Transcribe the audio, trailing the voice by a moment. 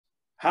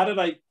how did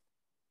I,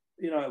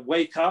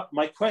 wake up?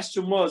 My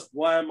question was,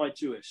 why am I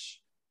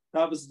Jewish?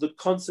 That was the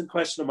constant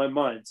question on my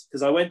mind,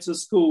 because I went to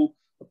school,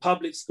 a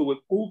public school with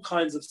all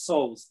kinds of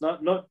souls,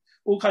 not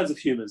all kinds of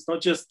humans,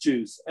 not just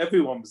Jews.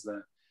 Everyone was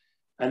there.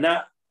 And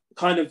that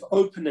kind of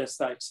openness,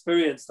 that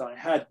experience that I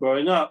had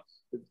growing up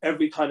with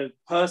every kind of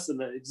person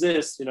that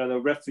exists, there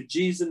were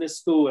refugees in this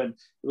school, and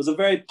it was a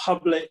very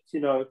public,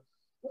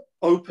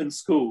 open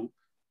school,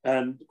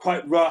 and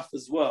quite rough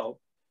as well.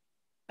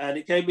 And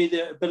it gave me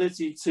the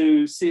ability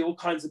to see all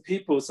kinds of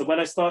people. So when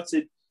I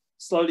started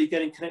slowly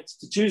getting connected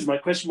to Jews, my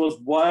question was,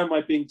 why am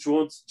I being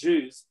drawn to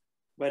Jews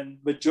when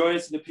majority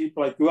of the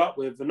people I grew up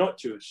with are not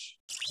Jewish?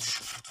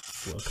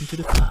 Welcome to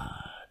the pod.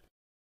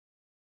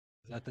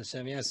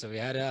 Yeah, so we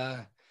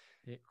had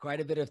quite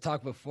a bit of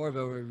talk before,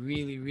 but we're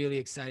really, really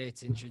excited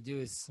to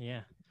introduce.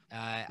 Yeah.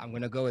 I'm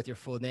going to go with your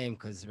full name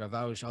because Rav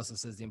Arush also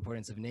says the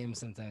importance of names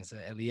sometimes. So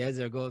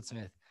Eliezer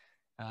Goldsmith,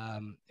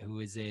 who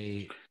is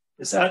a...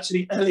 It's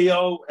actually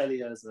Eliyahu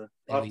Eliezer.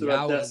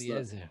 Eliyahu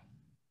Eliezer.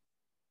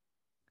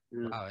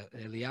 Yeah. Wow,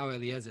 Eliyahu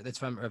Eliezer. That's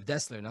from Rav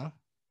Dessler, no?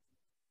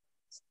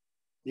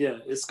 Yeah,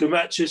 it's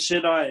Gematria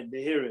Shinayin,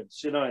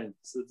 Shinayin.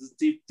 So there's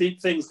deep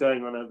things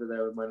going on over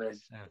there with my name.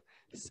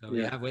 So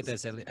we have with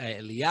us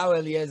Eliyahu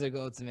Eliezer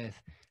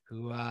Goldsmith,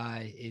 who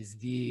is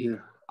the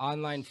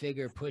online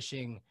figure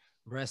pushing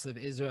Breslov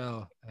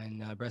Israel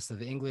and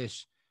Breslov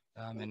English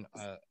and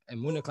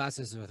Emunah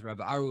classes with Rav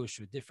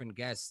Arush, with different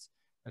guests,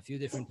 a few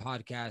different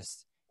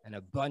podcasts, and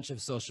a bunch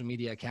of social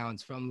media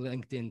accounts from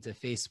LinkedIn to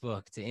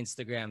Facebook to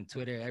Instagram,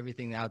 Twitter,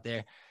 everything out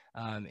there,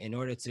 in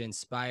order to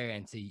inspire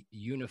and to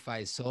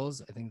unify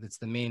souls. I think that's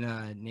the main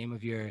name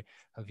of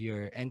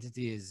your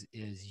entity is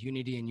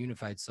Unity and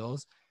Unified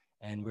Souls.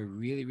 And we're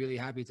really, really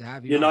happy to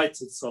have you.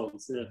 United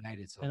Souls, yeah.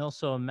 United Souls. And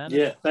also a manager.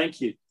 Yeah,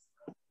 thank you.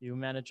 You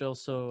manage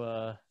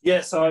also...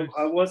 so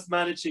I was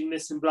managing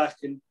Nissim Black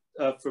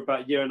for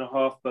about a year and a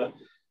half, but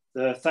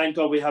thank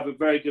God we have a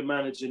very good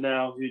manager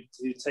now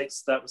who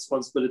takes that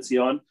responsibility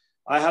on.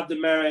 I have the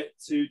merit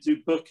to do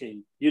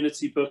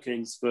Unity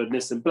bookings for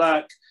Nissim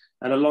Black,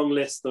 and a long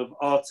list of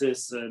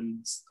artists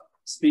and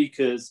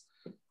speakers,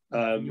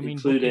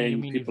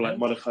 including people like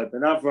Mordechai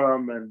Ben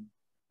Avram and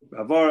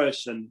Rav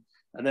Arush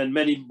and then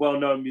many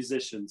well-known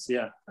musicians,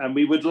 And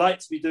we would like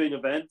to be doing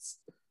events,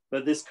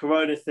 but this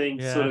Corona thing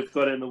sort of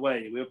got in the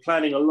way. We were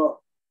planning a lot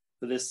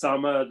for this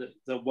summer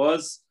that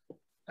was.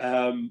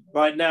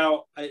 Right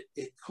now,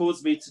 it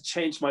caused me to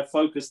change my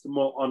focus to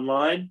more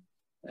online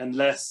and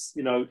less,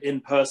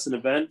 in-person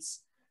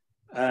events.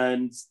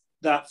 And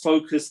that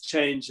focus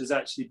change has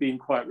actually been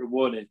quite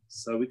rewarding.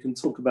 So we can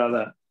talk about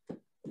that,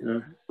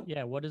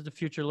 Yeah, what does the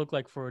future look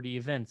like for the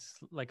events?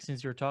 Like,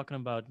 since you're talking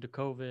about the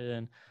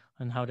COVID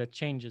and how that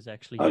changes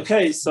actually.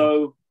 Okay,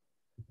 so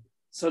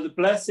the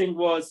blessing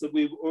was that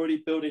we were already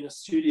building a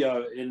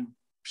studio in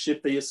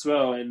Shifta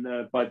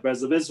Yisrael by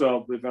Breslov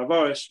Israel with Rav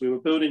Arush. We were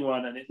building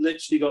one, and it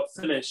literally got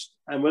finished.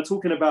 And we're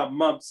talking about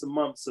months and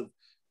months of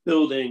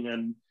building.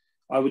 And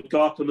I would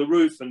go up on the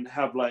roof and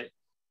have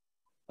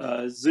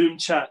Zoom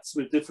chats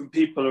with different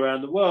people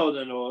around the world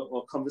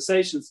or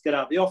conversations, get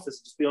out the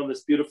office, just be on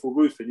this beautiful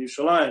roof in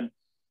Yerushalayim.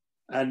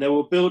 And they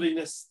were building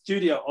this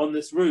studio on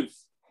this roof.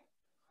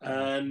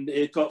 And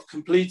it got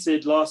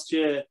completed last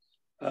year,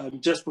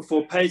 just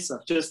before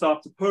Pesach, just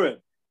after Purim.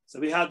 So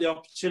we had the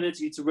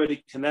opportunity to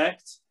really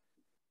connect.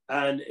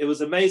 And it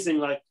was amazing,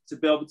 to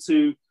be able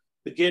to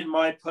begin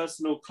my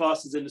personal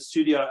classes in the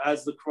studio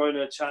as the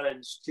Corona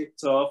challenge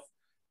kicked off,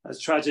 as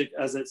tragic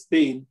as it's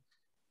been.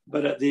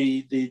 But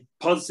the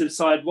positive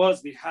side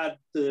was we had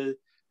the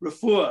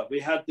refuah,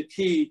 we had the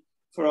key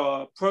for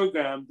our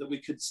program that we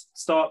could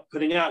start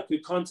putting out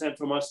good content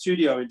from our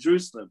studio in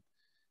Jerusalem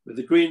with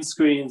the green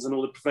screens and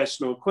all the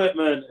professional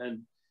equipment.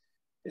 And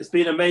it's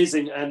been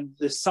amazing. And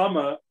this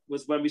summer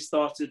was when we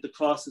started the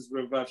classes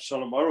with Rav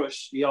Shalom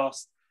Arush.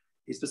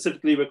 He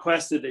specifically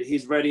requested that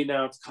he's ready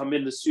now to come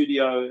in the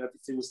studio.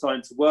 Everything was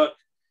starting to work.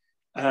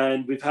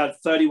 And we've had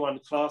 31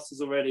 classes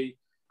already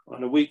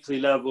on a weekly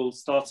level,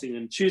 starting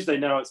on Tuesday.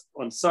 Now it's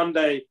on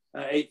Sunday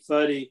at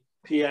 8:30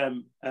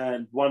 p.m.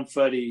 and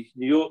 1:30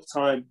 New York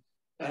time.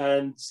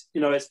 And,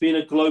 it's been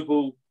a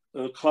global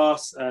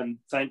class, and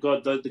thank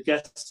God the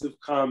guests who've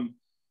come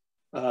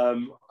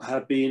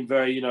have been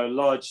very,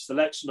 large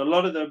selection. A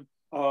lot of them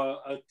are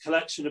a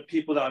collection of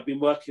people that I've been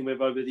working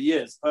with over the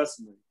years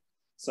personally.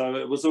 So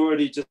it was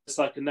already just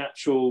like a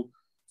natural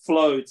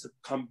flow to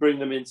come bring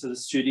them into the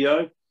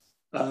studio.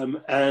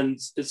 And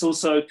it's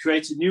also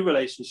created new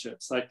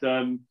relationships. Like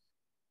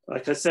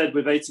I said,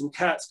 with Eitan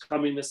Katz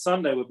coming this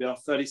Sunday will be our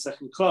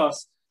 32nd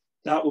class.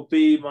 That will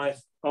be my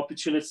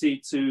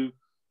opportunity to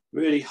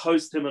really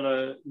host him on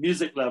a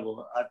music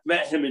level. I've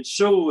met him in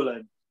shul,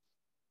 and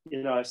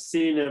I've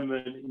seen him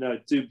and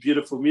do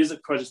beautiful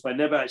music projects, but I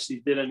never actually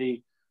did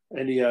any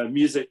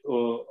music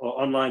or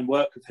online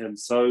work with him.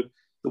 So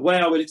the way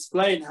I would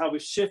explain how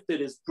we've shifted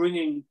is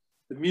bringing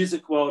the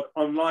music world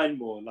online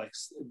more, like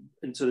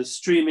into the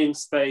streaming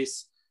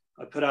space.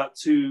 I put out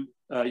 2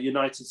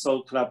 United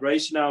Soul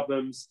collaboration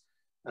albums,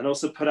 and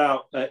also put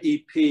out an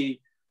EP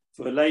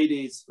for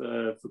ladies,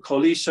 for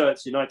Koli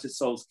shirts, United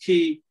Souls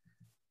Key.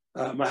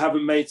 I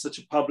haven't made such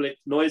a public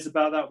noise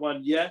about that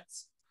one yet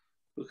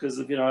because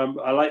of,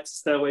 I like to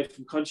stay away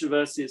from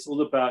controversy. It's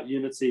all about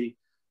unity.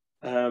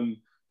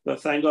 But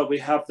thank God we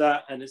have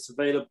that, and it's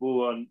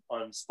available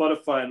on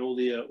Spotify and all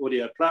the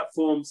audio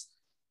platforms.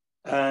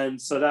 And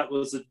so that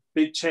was a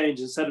big change.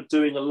 Instead of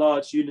doing a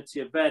large unity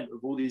event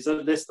with all these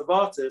list of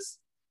artists,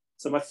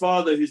 so my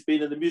father, who's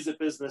been in the music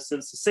business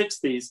since the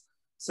 60s,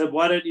 said,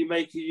 why don't you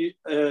make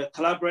a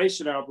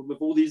collaboration album with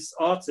all these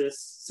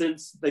artists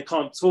since they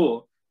can't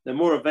tour? They're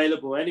more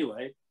available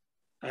anyway.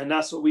 And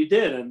that's what we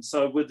did. And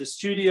so with the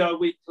studio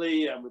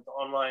weekly and with the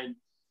online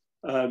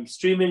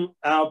streaming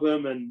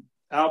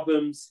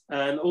albums,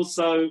 and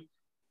also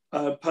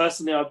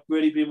personally, I've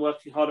really been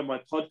working hard on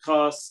my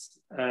podcast,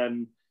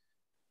 and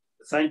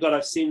thank God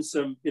I've seen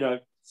some,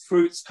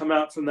 fruits come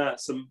out from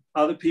that. Some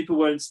other people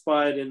were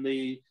inspired in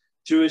the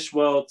Jewish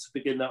world to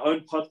begin their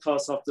own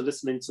podcast after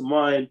listening to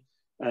mine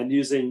and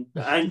using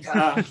the Anchor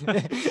app.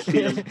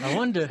 I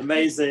wonder.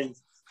 Amazing.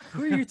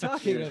 Who are you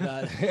talking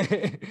about?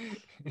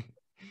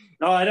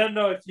 No, I don't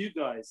know if you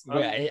guys.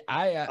 I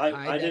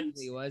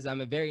definitely was.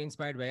 I'm very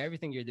inspired by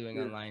everything you're doing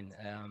online,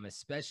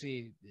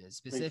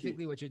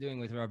 specifically what you're doing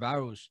with Rav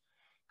Arush.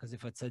 Because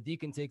if a tzaddik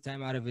can take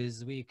time out of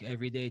his week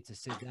every day to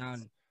sit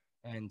down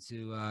and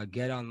to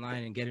get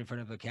online and get in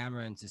front of a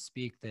camera and to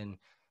speak, then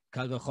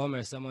Kal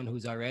v'chomer, someone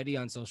who's already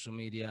on social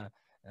media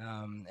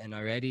and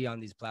already on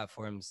these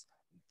platforms,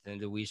 then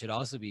we should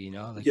also be,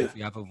 if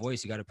you have a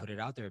voice, you got to put it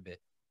out there a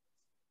bit.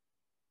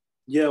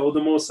 Yeah, all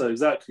the more so,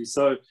 exactly.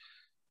 So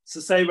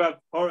say Rav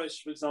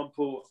Arush, for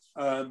example,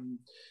 having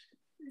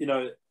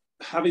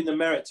the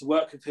merit to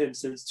work with him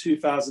since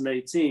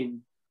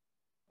 2018,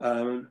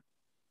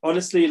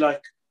 honestly,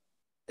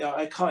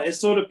 I can't, it's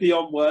sort of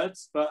beyond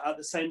words, but at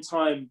the same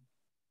time,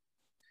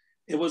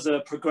 it was a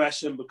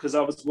progression because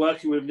I was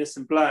working with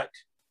Nissim Black,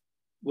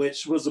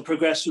 which was a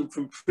progression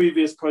from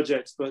previous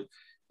projects, but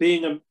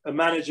being a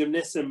manager of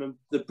Nissim, and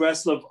the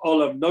Breslov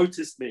Olam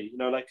noticed me,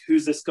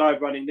 who's this guy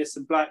running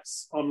Nissim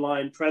Black's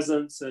online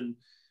presence and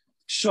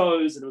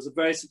shows, and it was a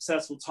very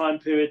successful time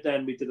period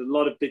then. We did a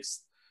lot of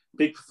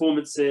big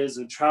performances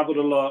and traveled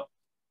a lot,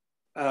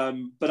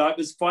 but I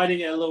was finding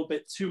it a little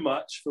bit too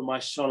much for my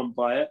Shalom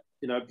Bayit,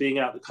 being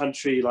out the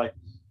country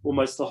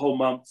almost the whole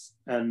month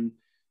and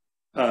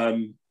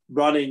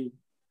running,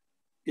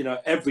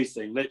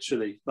 everything,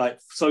 literally, like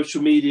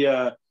social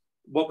media,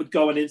 what would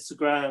go on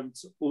Instagram,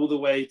 all the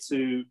way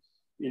to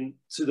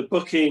the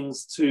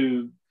bookings,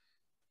 to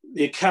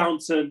the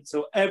accountant,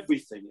 to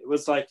everything. It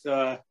was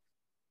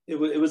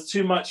it was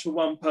too much for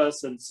one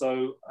person.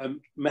 So I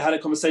had a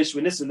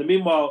conversation with Nissim. In the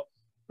meanwhile,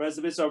 Bres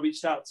of Israel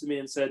reached out to me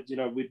and said,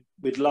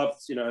 we'd love,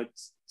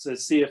 to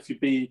see if you'd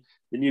be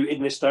the new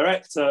English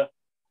director.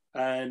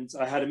 And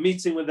I had a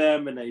meeting with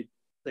them, and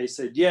they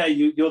said, yeah,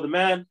 you're the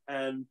man.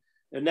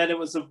 And then it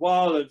was a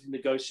while of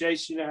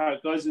negotiation. You know how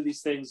it goes with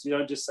these things. You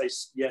don't just say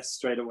yes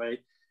straight away.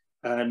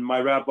 And my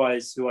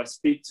rabbis who I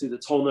speak to, the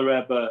Tolner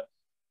Rebbe,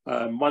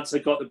 once I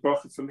got the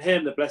bracha from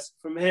him, the blessing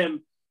from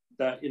him,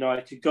 that,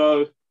 I could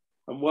go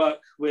and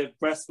work with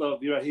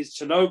Breslov. He's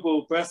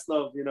Chernobyl,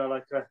 Breslov,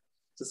 I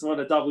just want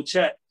to double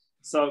check.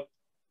 So,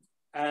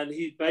 and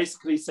he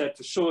basically said,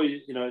 for sure,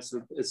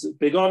 it's a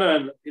big honor,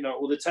 and,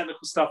 all the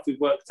technical stuff we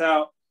worked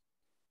out.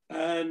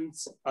 And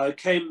I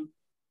came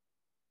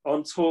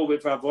on tour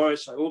with Rav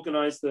Arush. I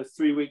organized the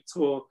 3-week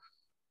tour,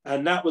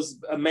 and that was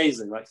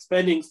amazing.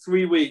 Spending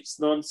 3 weeks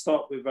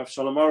non-stop with Rav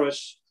Shalom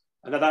Arush,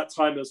 and at that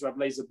time it was Rav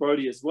Lazer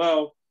Brody as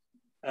well,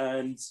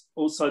 and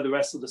also the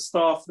rest of the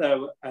staff there,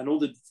 and all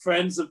the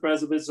friends of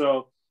Bres of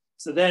Israel.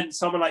 So then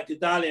someone like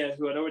Gedalia,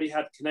 who I'd already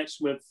had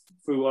connection with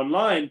through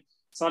online,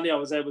 suddenly I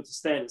was able to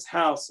stay in his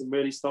house and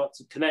really start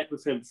to connect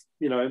with him,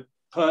 in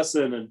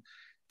person. And,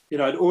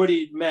 I'd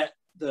already met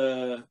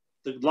the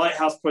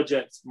Lighthouse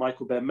Project,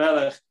 Michael Ben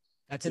Melech.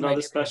 That's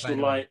another special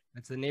light.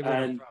 That's the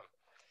neighborhood I'm from.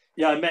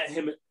 Yeah, I met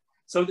him.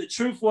 So the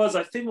truth was,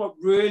 I think what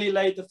really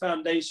laid the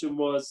foundation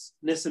was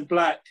Nissim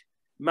Black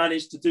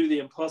managed to do the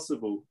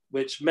impossible,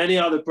 which many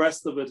other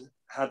Breslovers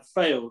had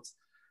failed.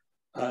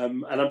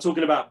 And I'm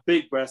talking about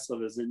big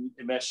Breslovers in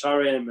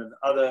Mesharim and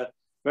other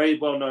very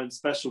well-known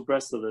special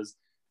Breslovers.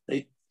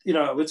 They,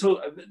 we're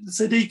talking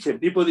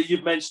Tzaddikim, people that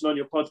you've mentioned on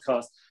your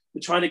podcast,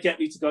 were trying to get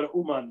me to go to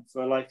Uman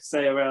for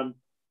say around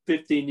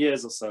 15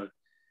 years or so.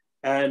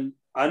 And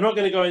I'm not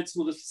going to go into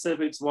all the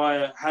specifics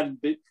why I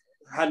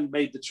hadn't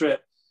made the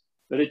trip,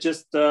 but it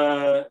just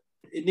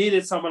it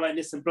needed someone like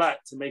Nissim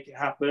Black to make it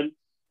happen.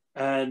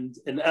 And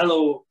in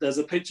Elul, there's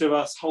a picture of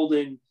us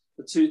holding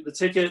the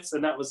tickets,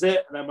 and that was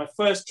it. And then my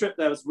first trip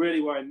there was really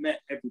where I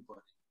met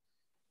everybody,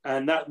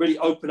 and that really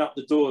opened up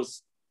the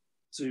doors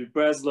to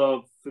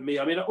Breslov for me.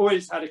 I mean, I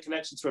always had a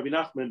connection to Rabbi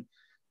Nachman,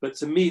 but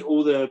to meet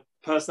all the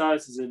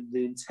personalities and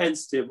the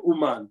intensity of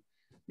Uman,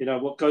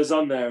 what goes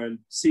on there, and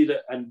see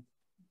that. And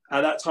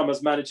at that time I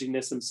was managing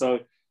this, and so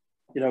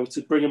you know,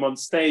 to bring them on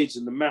stage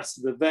and the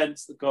massive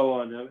events that go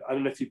on. I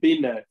don't know if you've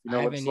been there. You know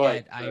I what haven't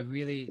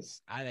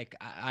it's yet. like.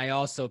 I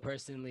also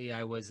personally,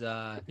 I was,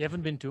 You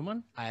haven't been to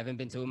Uman? I haven't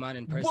been to Uman,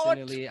 and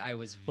personally, I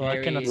was Well,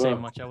 I cannot very, say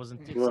much. I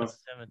wasn't since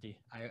 70.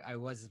 I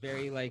was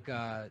very like,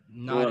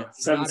 not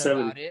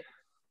 770. about it.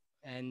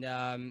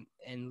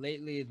 And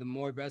lately, the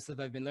more Breslov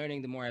I've been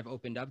learning, the more I've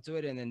opened up to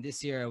it. And then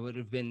this year, I would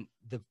have been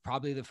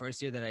probably the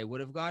first year that I would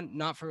have gone.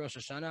 Not for Rosh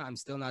Hashanah, I'm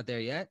still not there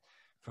yet.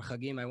 For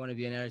Chagim, I want to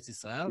be in Eretz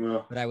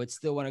Israel, but I would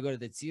still want to go to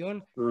the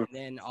Tzion. And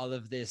then all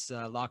of this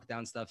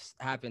lockdown stuff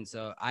happened,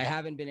 so I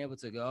haven't been able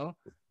to go.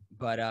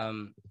 But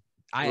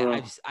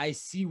I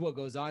see what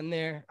goes on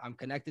there. I'm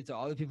connected to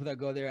all the people that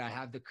go there. I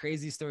have the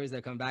crazy stories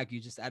that come back. You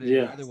just added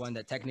another one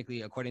that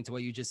technically, according to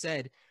what you just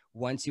said,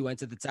 once you went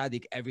to the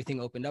Tzaddik, everything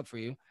opened up for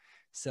you.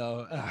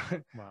 So,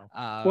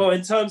 wow. Well,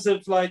 in terms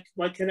of like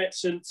my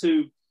connection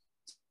to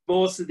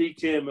more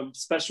Tzaddikim and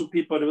special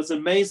people, and it was an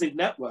amazing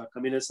network.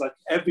 I mean, it's like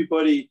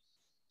everybody,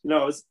 you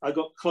know, I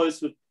got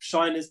close with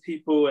Shiner's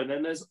people, and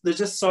then there's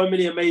just so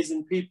many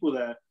amazing people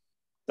there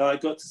that I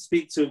got to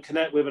speak to and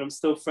connect with, and I'm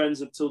still friends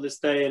with till this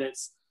day. And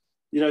it's,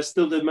 you know,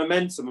 still the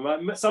momentum.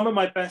 Some of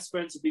my best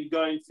friends have been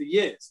going for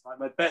years, like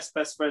my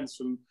best friends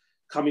from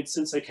coming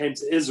since I came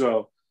to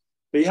Israel.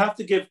 But I have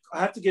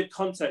to give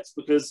context,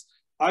 because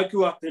I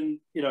grew up in,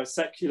 you know,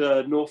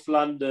 secular North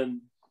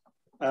London,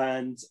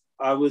 and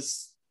I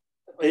was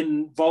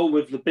involved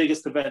with the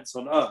biggest events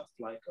on earth.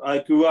 Like, I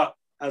grew up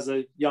as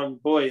a young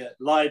boy at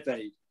Live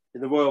Aid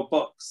in the Royal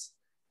Box,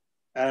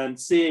 and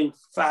seeing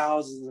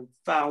thousands and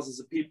thousands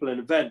of people in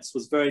events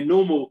was very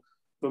normal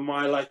for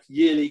my like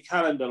yearly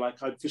calendar.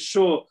 Like, I'd for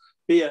sure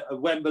be at a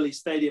Wembley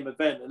Stadium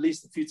event at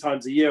least a few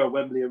times a year, or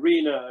Wembley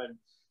Arena, and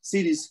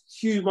see these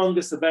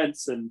humongous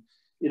events. And,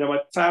 you know,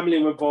 my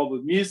family were involved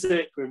with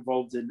music, were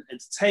involved in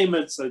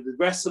entertainment. So the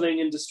wrestling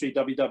industry,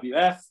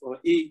 WWF, or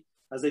E,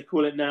 as they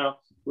call it now,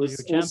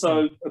 was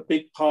also a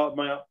big part of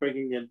my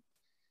upbringing. And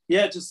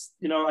yeah, just,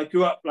 you know, I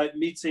grew up like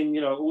meeting,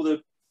 you know, all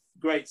the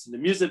greats in the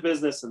music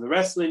business and the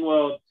wrestling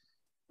world.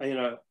 And, you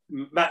know,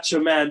 Macho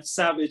Man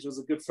Savage was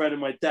a good friend of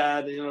my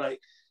dad. You know,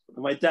 like,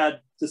 my dad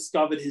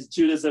discovered his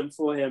Judaism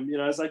for him. You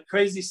know, it's like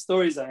crazy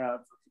stories I have.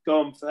 I could go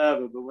on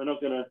forever, but we're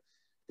not going to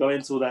go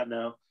into all that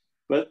now.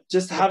 But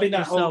just having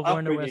that whole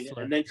upbringing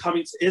and then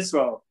coming to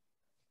Israel.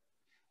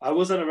 I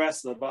wasn't a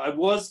wrestler, but I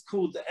was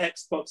called the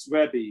Xbox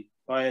Rebbe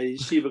by a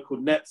yeshiva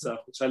called Netzach,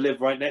 which I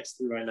live right next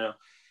to right now.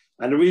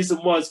 And the reason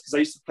was because I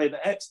used to play the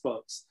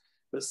Xbox.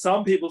 But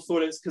some people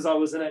thought it's because I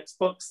was an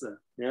Xboxer,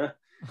 yeah?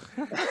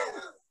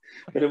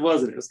 But it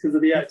wasn't. It was because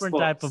of the Different Xbox.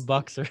 type of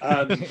boxer.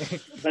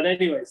 But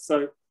anyway,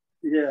 so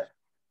yeah.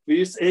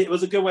 It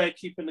was a good way of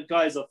keeping the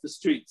guys off the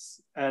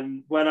streets.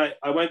 And when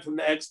I went from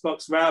the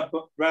Xbox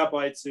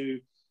rabbi to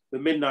the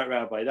Midnight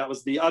Rabbi, that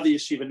was the other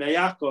yeshiva, Ney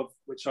Yaakov,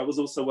 which I was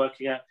also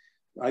working at.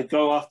 I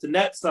go after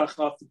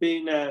Netzach, after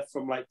being there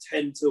from like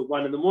 10 till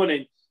 1 in the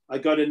morning. I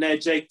go to Ner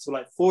Jake till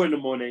like 4 in the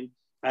morning.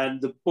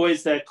 And the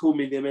boys there call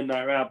me the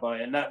Midnight Rabbi,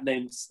 and that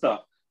name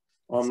stuck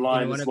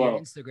online as well.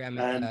 Instagram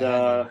and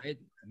right?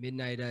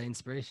 Midnight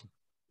Inspiration.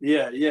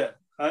 Yeah.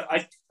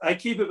 I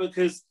keep it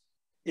because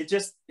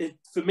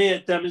for me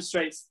it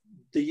demonstrates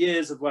the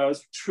years of where I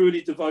was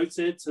truly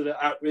devoted to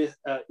the at-risk,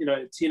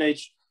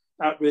 teenage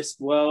at-risk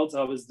world.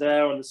 I was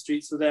there on the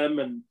streets with them,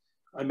 and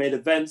I made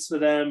events for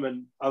them,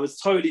 and I was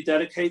totally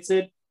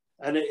dedicated.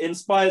 And it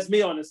inspires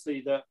me,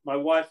 honestly, that my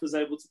wife was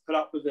able to put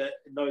up with it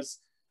in those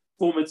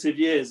formative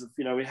years of,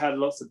 you know, we had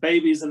lots of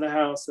babies in the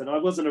house, and I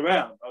wasn't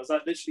around. I was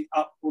like literally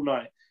up all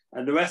night,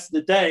 and the rest of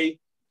the day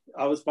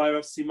I was by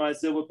Rav Simai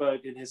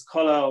Zilberberg in his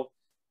kollel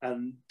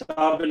and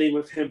davening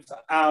with him for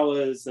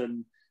hours,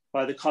 and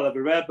by the Kollel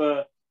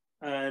Rebbe.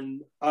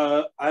 And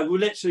I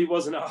literally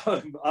wasn't at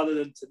home other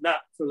than to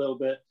nap for a little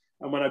bit.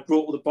 And when I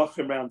brought all the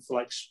bochum around for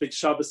like big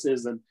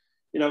Shabbases, and,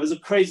 you know, it was a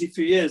crazy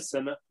few years.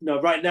 And, you know,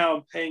 right now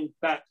I'm paying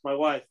back my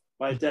wife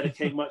by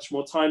dedicating much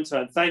more time to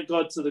her. And thank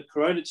God to the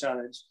Corona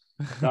Challenge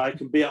that I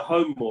can be at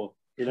home more.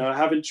 You know, I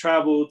haven't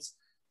traveled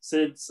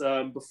since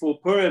before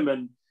Purim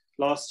and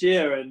last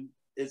year, and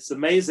it's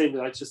amazing.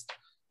 I just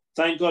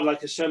thank God,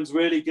 like, Hashem's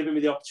really given me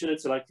the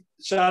opportunity. Like,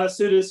 Sha'al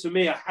HaSeudos for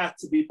me, I had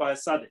to be by a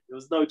Tzaddik. There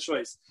was no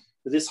choice.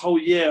 But this whole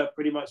year, I've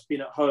pretty much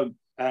been at home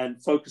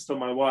and focused on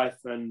my wife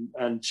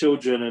and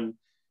children,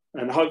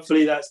 and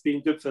hopefully that's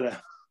been good for them.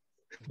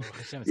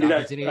 You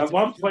know, at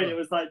one point it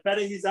was like,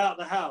 better he's out of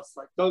the house.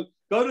 Like, go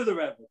to the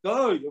Rebbe,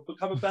 go, you'll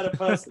become a better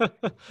person.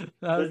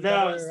 But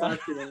now it's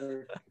like, you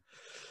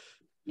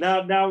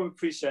know, now I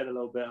appreciate it a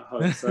little bit at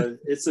home. So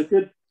it's a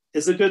good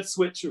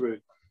switcheroo.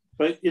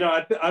 But, you know,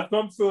 I've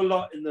gone through a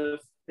lot in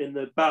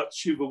the Baal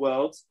Tshuva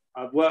world.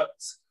 I've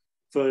worked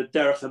for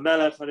Derech HaMelech,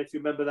 I don't know if you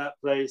remember that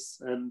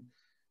place, and,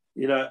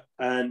 you know,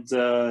 and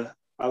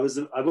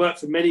I worked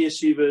for many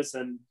yeshivas,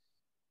 and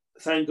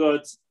thank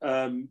God,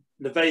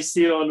 Neve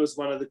Sion was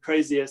one of the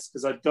craziest,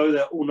 because I'd go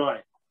there all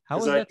night. How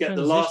was that I'd get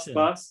transition? the last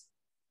bus.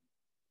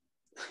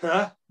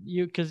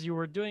 Because you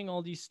were doing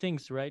all these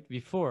things right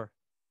before,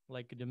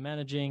 like the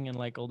managing and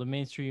like all the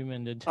mainstream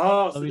and the so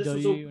WWE. this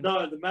was all,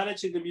 no, the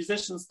managing, the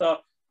musician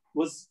stuff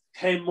was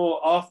came more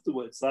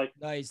afterwards. Like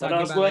No, he's when talking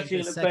I was about like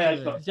working the in the Bay, I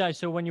secular. got, Yeah,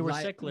 so when you were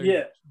Like- secular,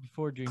 yeah.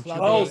 before doing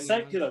Clubbing. oh, shooting.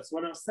 secular. So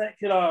when I was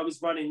secular, I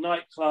was running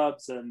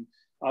nightclubs, and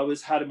I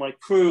was had my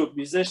crew of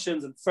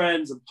musicians and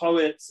friends and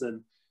poets,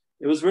 and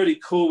it was really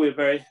cool. We were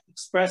very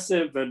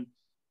expressive. And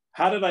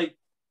how did I,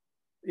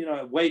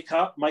 wake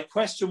up? My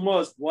question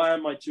was, why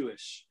am I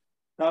Jewish?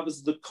 That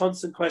was the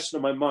constant question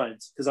in my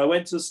mind, because I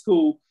went to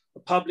school, a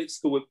public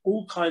school with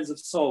all kinds of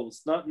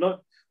souls, not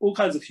all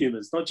kinds of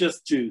humans, not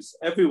just Jews.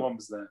 Everyone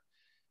was there.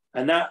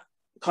 And that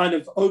kind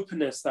of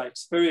openness, that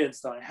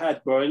experience that I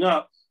had growing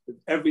up with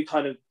every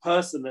kind of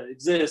person that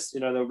exists,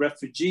 there were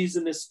refugees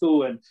in this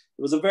school, and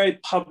it was a very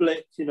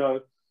public,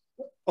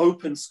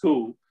 open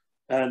school,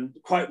 and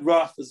quite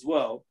rough as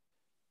well.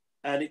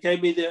 And it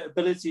gave me the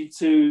ability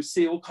to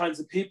see all kinds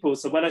of people.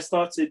 So when I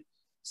started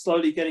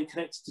slowly getting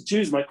connected to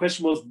Jews, my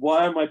question was,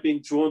 why am I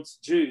being drawn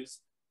to Jews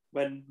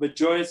when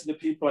majority of the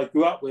people I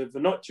grew up with are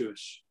not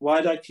Jewish?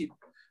 Why did I keep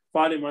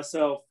finding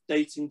myself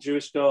dating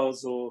Jewish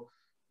girls? Or,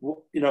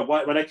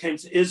 why, when I came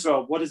to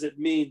Israel, what does it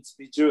mean to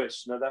be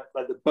Jewish? That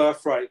like the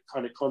birthright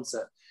kind of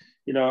concept.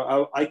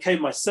 I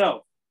came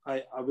myself.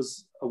 I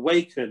was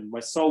awakened. My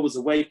soul was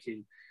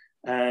awaking.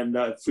 And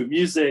through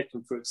music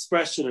and through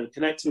expression and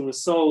connecting with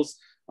souls,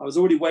 I was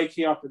already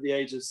waking up at the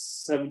age of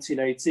 17,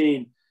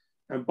 18.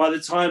 And by the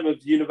time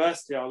of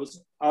university, I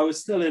was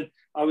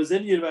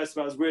in university,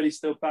 but I was really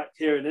still back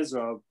here in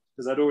Israel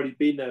because I'd already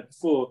been there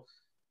before.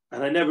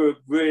 And I never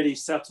really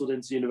settled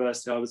into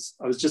university. I was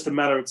just a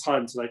matter of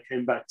time till I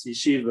came back to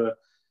yeshiva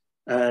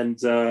and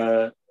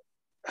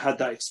had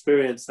that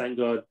experience, thank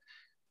God,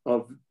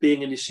 of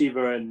being in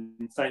yeshiva,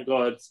 and thank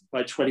God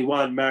by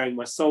 21, marrying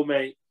my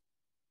soulmate.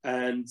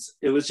 And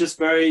it was just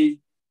very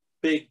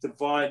big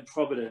divine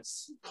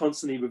providence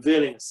constantly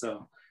revealing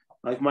itself.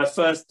 Like my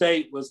first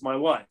date was my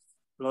wife.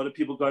 A lot of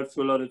people go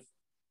through a lot of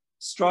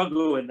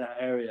struggle in that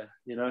area,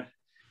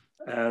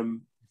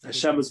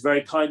 Hashem was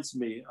very kind to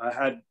me. I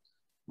had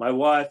my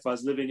wife, I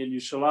was living in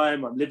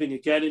Yerushalayim. I'm living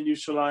again in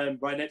Yerushalayim,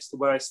 right next to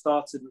where I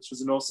started, which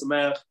was in Or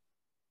Sameach.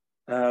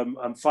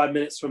 I'm 5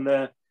 minutes from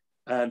there,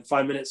 and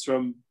 5 minutes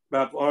from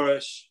Rab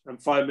Orish,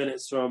 and 5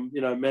 minutes from,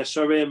 Meir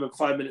Sharim, and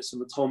 5 minutes from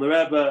the Tolner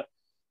Rebbe.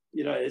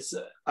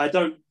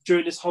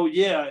 During this whole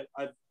year,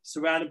 I'm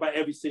surrounded by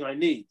everything I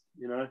need,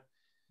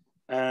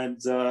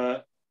 and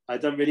I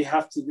don't really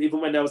have to,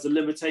 even when there was a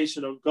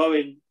limitation on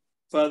going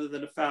further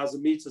than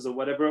 1,000 meters or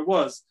whatever it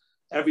was,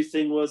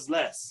 everything was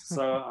less.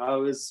 So I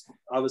was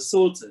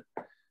sorted.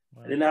 Wow.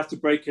 I didn't have to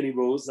break any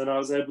rules, and I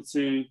was able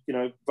to,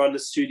 run the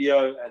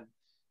studio. And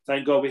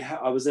thank God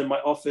I was in my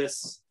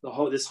office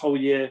this whole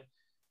year.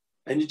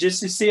 And you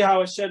see how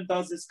Hashem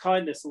does this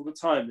kindness all the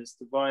time, this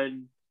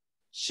divine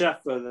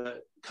shepherd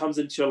that comes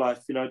into your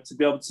life, to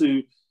be able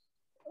to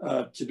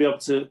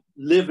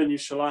live in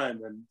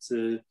Yerushalayim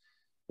and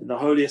in the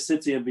holiest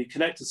city and be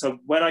connected. So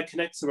when I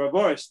connect to Rav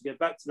Orish, to get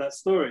back to that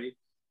story,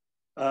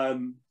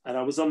 and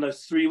I was on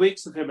those 3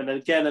 weeks with him, and then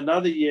again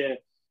another year,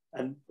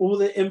 and all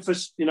the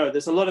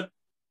there's a lot of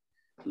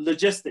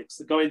logistics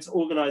that go into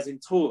organizing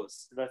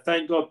tours. And I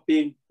thank God,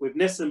 being with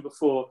Nissim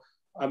before,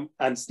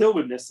 and still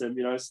with Nissim,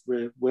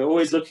 we're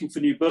always looking for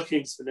new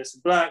bookings for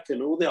Nissim Black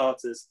and all the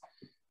artists.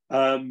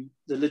 The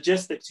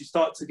logistics, you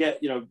start to get,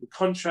 the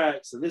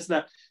contracts and this and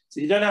that.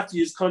 So you don't have to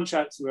use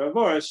contracts with Rav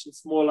Orish.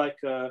 It's more like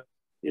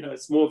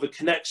it's more of a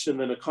connection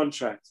than a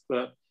contract.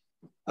 But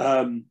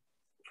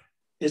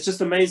it's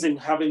just amazing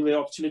having the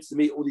opportunity to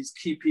meet all these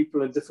key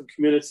people in different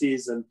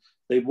communities, and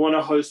they want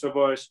to host Rav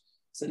Orish.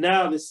 So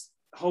now this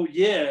whole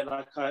year,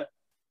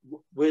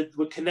 we're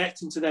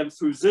connecting to them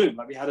through Zoom.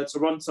 Like we had a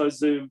Toronto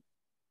Zoom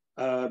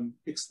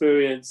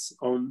experience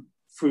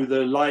through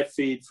the live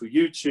feed, through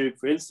YouTube,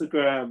 through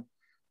Instagram,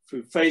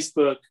 through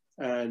Facebook,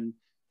 and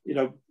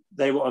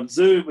they were on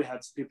Zoom. We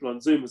had some people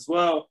on Zoom as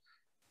well.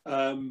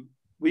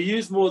 We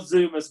use more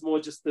Zoom as more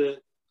just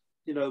the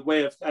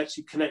way of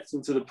actually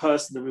connecting to the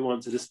person that we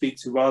wanted to speak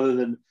to, rather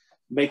than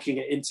making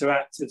it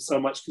interactive so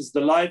much, because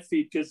the live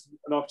feed gives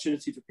an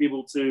opportunity for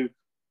people to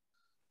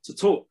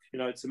talk,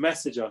 to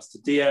message us, to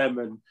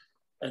DM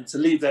and to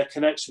leave their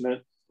connection.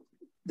 And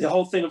the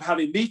whole thing of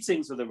having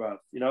meetings with the Rav,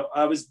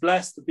 I was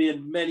blessed to be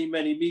in many,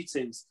 many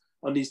meetings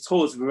on these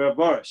tours with Rav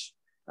Orish,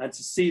 and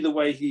to see the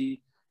way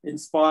he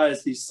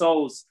inspires these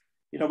souls.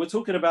 We're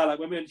talking about, like,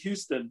 when we were in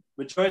Houston,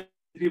 majority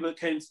of people that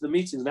came to the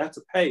meetings, they had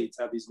to pay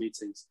to have these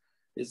meetings.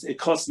 It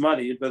costs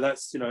money, but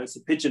that's, it's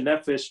a pigeon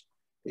nefesh.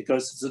 It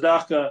goes to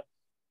tzedakah.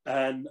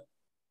 And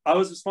I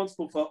was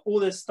responsible for all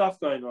this stuff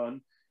going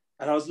on.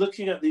 And I was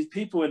looking at these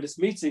people in this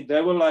meeting.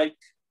 They were like,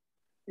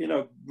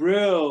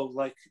 real,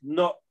 like,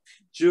 not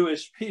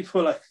Jewish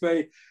people, like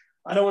very,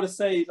 I don't want to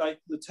say like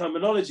the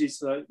terminology,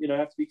 so, you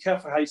have to be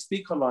careful how you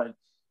speak online.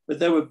 But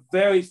they were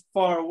very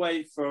far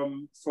away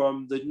from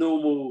the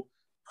normal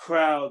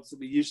crowds that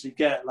we usually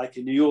get, like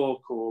in New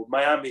York or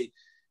Miami.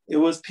 It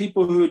was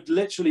people who had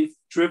literally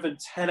driven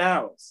 10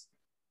 hours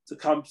to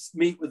come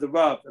meet with the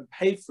Rav and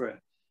pay for it.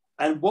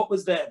 And what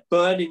was their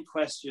burning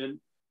question?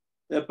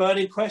 Their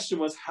burning question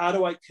was, how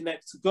do I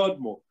connect to God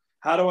more?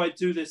 How do I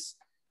do this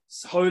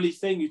holy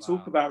thing you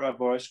talk about, Rav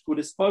Arush, called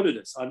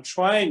Hisbodedus. I'm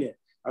trying it.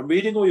 I'm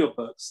reading all your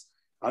books.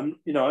 I'm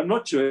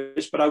not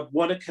Jewish, but I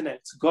want to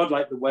connect to God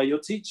like the way you're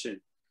teaching.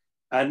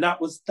 And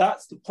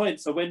that's the point.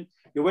 So when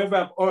you're with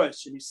Rav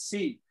Arush and you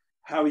see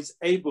how he's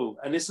able,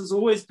 and this has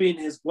always been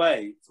his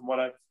way from what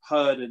I've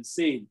heard and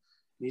seen.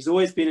 He's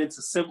always been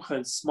into simcha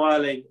and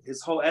smiling.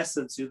 His whole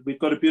essence. We've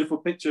got a beautiful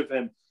picture of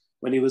him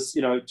when he was,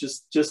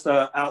 just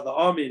out of the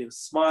army, and he was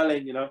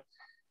smiling,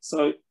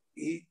 So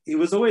he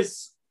was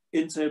always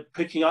into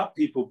picking up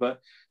people,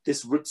 but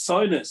this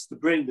ritzonus to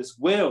bring this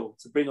will,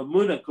 to bring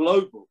Emunah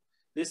global.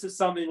 This is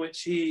something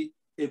which he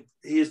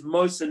is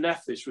most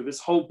nefesh with his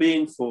whole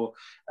being for.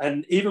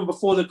 And even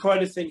before the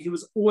Corona thing, he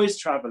was always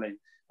traveling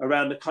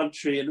around the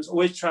country and was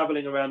always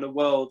traveling around the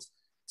world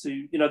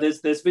to,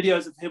 there's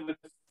videos of him with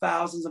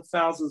thousands and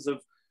thousands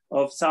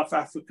of South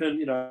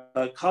African,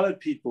 colored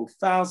people,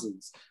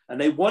 thousands,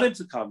 and they want him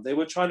to come. They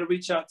were trying to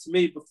reach out to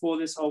me before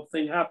this whole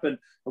thing happened.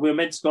 And we were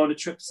meant to go on a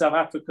trip to South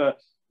Africa,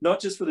 not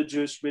just for the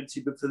Jewish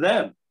community, but for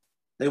them.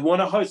 They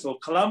want to host, or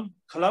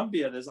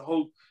Colombia, there's a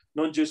whole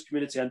non-Jewish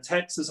community, and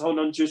Texas, a whole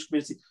non-Jewish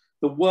community.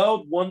 The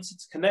world wanted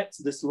to connect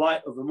to this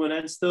light of Emunah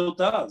and still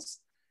does.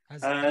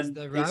 And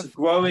it's a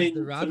growing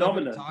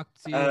phenomenon.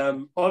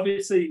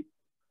 Obviously,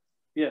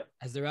 yeah.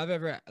 Has the Rav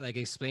ever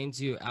explained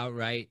to you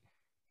outright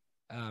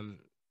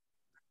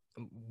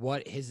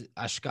what his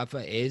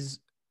ashkafa is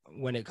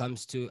when it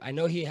comes to? I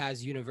know he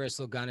has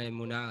universal Gana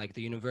Emunah, like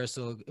the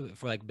universal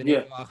for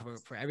B'nai Noach,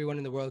 for everyone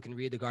in the world can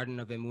read the Garden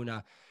of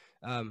Emunah.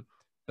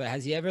 But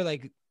has he ever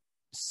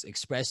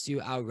expressed to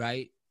you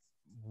outright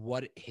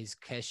what his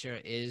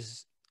kesher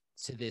is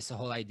to this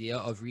whole idea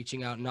of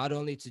reaching out not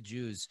only to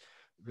Jews,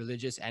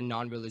 religious and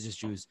non-religious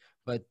Jews,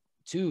 but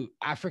to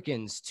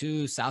Africans,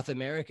 to South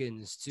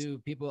Americans, to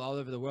people all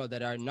over the world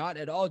that are not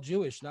at all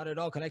Jewish, not at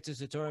all connected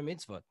to Torah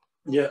mitzvot?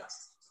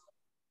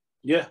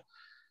 Yeah.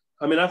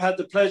 I mean, I've had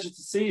the pleasure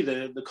to see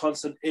the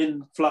constant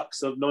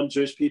influx of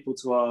non-Jewish people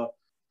to our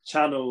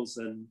channels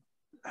and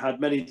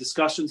had many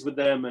discussions with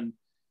them, and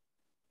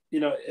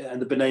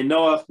and the B'nai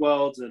Noach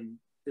world, and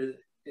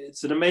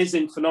it's an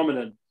amazing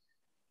phenomenon.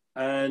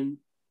 And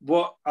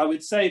what I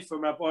would say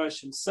from Rav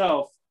Arush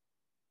himself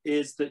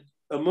is that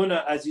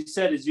Emunah, as you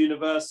said, is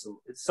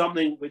universal. It's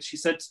something which he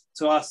said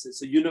to us,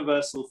 it's a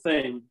universal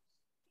thing.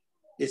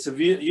 It's a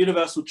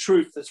universal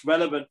truth that's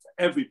relevant for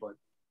everybody,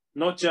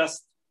 not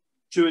just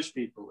Jewish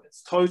people.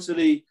 It's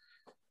totally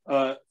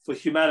for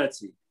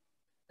humanity.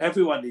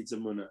 Everyone needs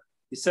Emunah.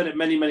 He said it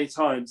many, many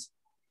times.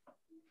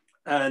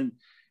 And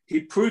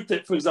he proved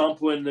it, for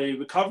example, in the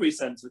recovery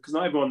center, because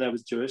not everyone there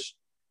was Jewish.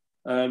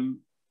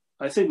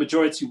 I think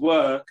majority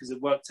were, because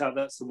it worked out,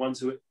 that's the ones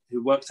who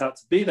worked out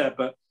to be there.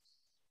 But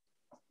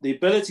the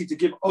ability to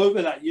give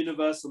over that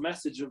universal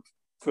message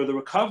for the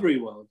recovery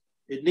world,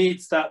 it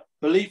needs that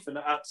belief in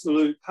the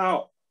absolute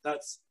power.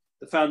 That's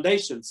the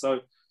foundation.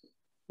 So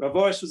Rav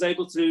Arush was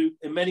able to,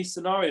 in many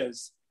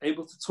scenarios,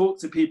 able to talk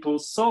to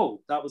people's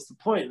soul. That was the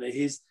point. That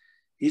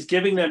he's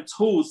giving them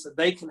tools that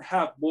they can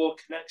have more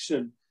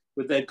connection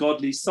with their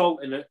godly soul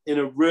in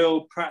a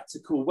real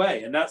practical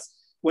way. And that's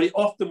what he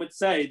often would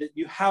say, that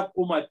you have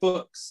all my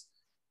books,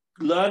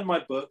 learn my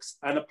books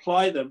and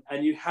apply them,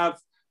 and you have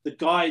the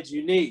guide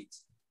you need.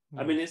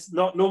 I mean, it's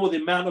not normal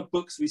the amount of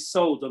books we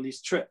sold on these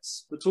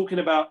trips. We're talking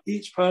about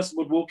each person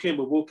would walk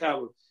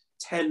out with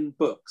 10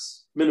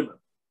 books minimum.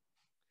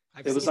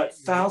 It was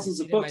thousands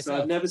of books that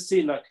I've never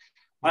seen.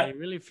 I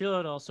really feel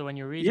it also when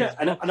you read. Yeah,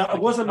 and I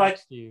wasn't it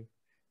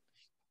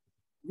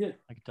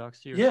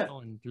talks to your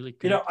soul and really.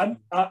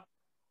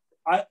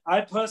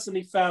 I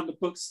personally found the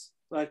books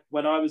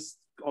when I was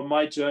on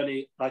my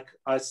journey.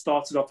 I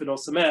started off in Or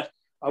Sameach.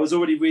 I was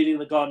already reading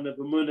the Garden of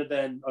Emunah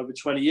then over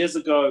 20 years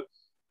ago.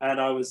 And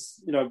I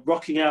was,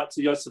 rocking out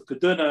to Yosef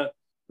Kaduna,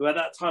 who at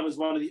that time was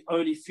one of the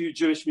only few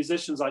Jewish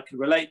musicians I could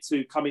relate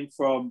to, coming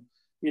from,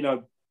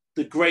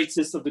 the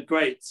greatest of the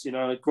greats,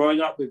 growing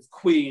up with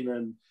Queen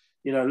and,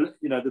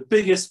 the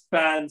biggest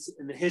bands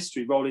in the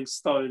history, Rolling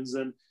Stones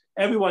and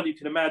everyone you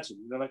can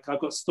imagine. I've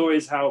got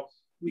stories how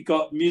we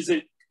got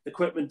music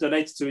equipment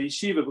donated to a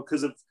yeshiva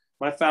because of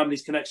my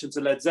family's connection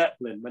to Led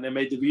Zeppelin when they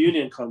made the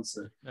reunion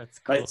concert. That's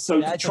cool.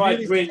 To try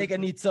to bring... Take a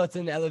nitzot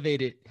and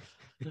elevate it.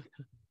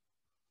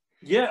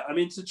 Yeah, I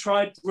mean, to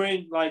try to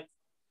bring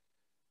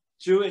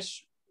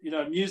Jewish,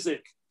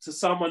 music to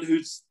someone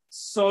who's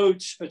so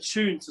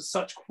attuned to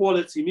such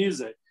quality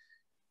music,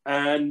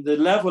 and the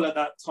level at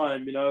that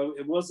time,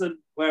 it wasn't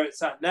where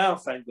it's at now,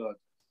 thank God.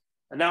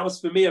 And that was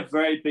for me a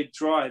very big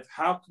drive.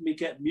 How can we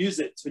get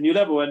music to a new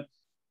level? And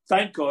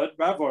thank God,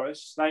 Rav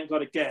Arush, thank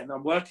God again,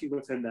 I'm working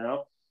with him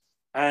now.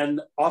 And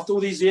after all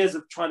these years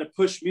of trying to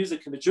push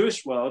music in the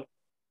Jewish world,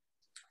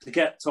 to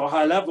get to a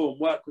high level and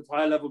work with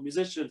high level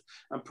musicians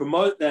and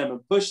promote them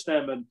and push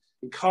them and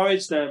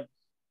encourage them,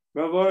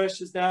 Rav Arush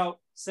has now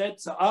said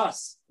to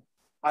us,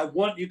 I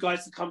want you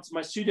guys to come to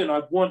my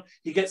studio. And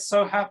he gets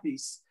so happy.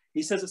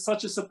 He says it's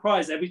such a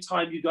surprise every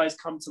time you guys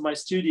come to my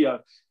studio.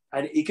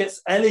 And he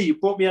gets, Eli, you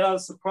brought me another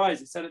surprise.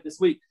 He said it this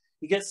week.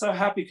 He gets so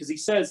happy because he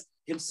says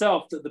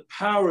himself that the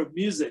power of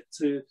music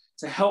to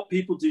to help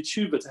people do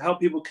tshuva, to help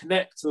people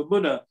connect to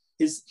Emunah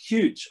is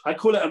huge. I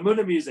call it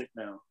Emunah music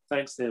now,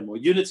 thanks to him, or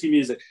unity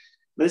music.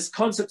 This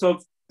concept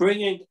of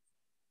bringing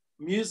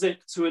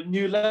music to a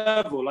new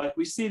level, like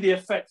we see the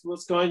effect of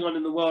what's going on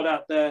in the world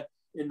out there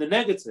in the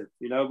negative,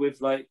 you know,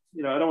 with like,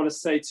 you know, I don't want to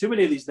say too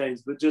many of these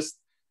names, but just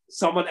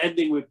someone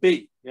ending with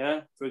B,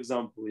 yeah, for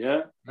example,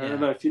 yeah? I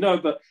don't know if you know,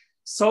 but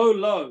so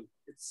low,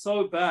 it's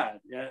so bad,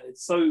 yeah?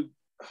 It's so,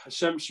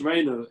 Hashem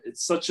Shemenu,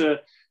 it's such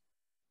a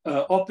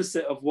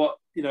opposite of what,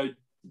 you know,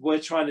 we're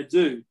trying to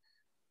do.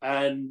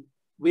 And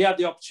we have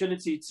the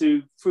opportunity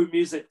to, through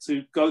music,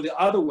 to go the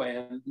other way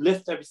and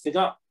lift everything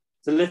up,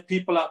 to lift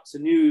people up to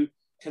new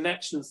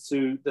connections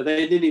to that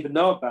they didn't even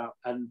know about.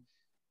 And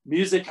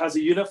music has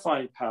a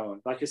unifying power.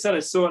 Like I said, I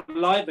saw at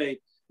Live Aid,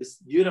 this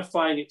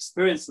unifying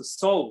experience of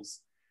souls.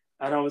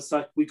 And I was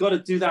like, we got to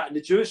do that in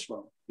the Jewish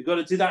world. We got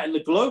to do that in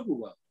the global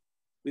world.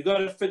 We got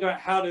to figure out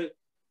how to,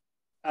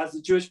 as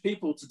the Jewish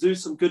people, to do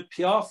some good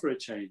PR for a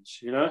change,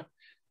 you know,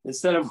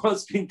 instead of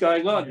what's been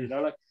going on, you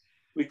know, like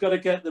we've got to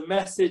get the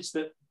message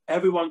that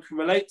everyone can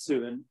relate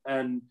to.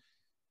 And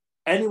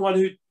anyone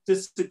who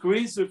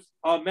disagrees with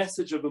our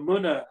message of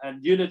Emunah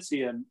and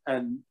unity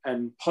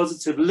and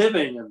positive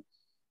living and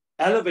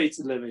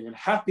elevated living and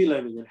happy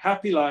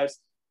lives,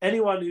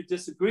 anyone who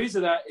disagrees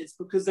with that, it's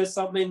because there's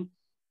something,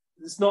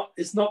 it's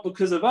not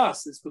because of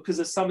us, it's because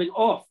there's something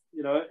off,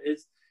 you know.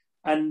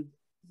 And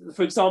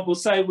for example,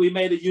 say we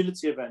made a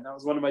unity event, that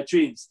was one of my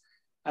dreams,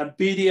 and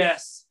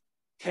BDS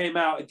came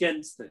out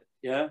against it,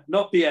 yeah?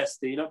 Not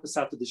BSD, not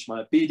Besata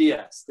Dishmaya,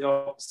 BDS, the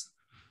opposite,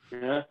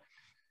 yeah?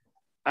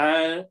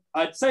 And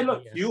I'd say,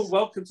 look, you're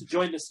welcome to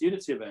join this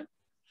unity event.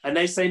 And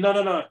they say,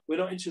 no, we're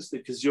not interested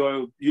because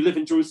you live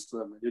in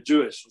Jerusalem and you're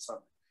Jewish or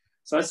something.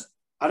 So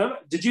I don't know,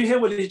 did you hear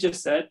what he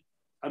just said?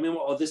 I mean,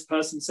 what this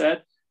person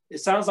said? It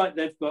sounds like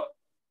they've got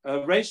a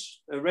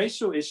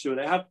racial issue.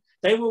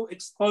 They will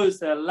expose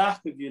their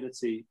lack of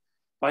unity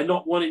by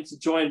not wanting to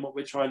join what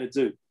we're trying to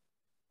do.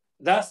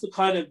 That's the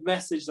kind of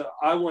message that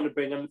I want to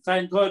bring. And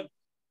thank God,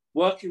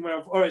 working with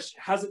Rav Arush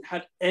hasn't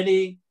had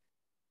any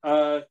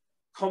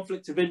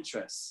conflict of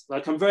interest.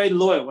 Like, I'm very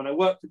loyal. When I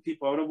work with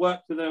people, I want to work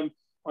with them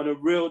on a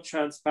real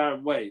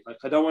transparent way. Like,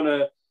 I don't want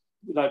to,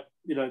 like,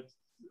 you know,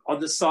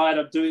 on the side,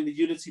 I'm doing the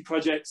unity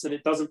projects and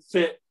it doesn't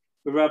fit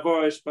with Rav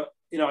Arush, but,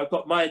 you know, I've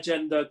got my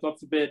agenda, God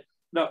forbid.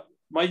 No,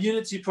 my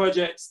unity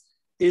projects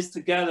is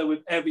together with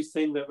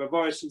everything that Rav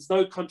Arush. There's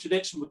no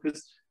contradiction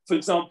because, for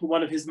example,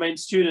 one of his main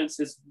students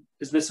is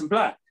Nissim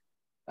Black,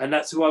 and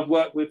that's who I've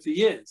worked with for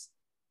years.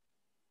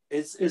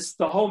 It's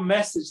the whole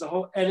message, the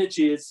whole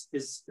energy is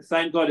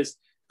thank God, is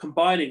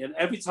combining. And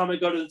every time I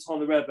go to the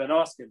Tolner Rebbe and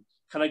ask him,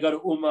 can I go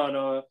to Uman?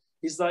 Or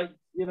he's like,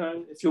 you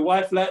know, if your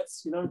wife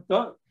lets, you know,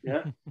 go.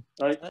 Yeah,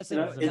 like, you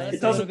know,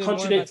 it doesn't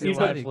contradict you.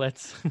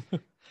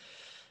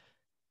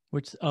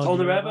 Which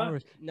Tolner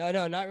Rebbe?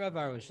 No, not Rav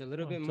Arush. A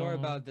little bit more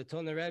about the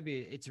Tolner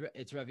Rebbe.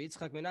 It's Rav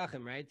Yitzchak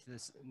Menachem, right?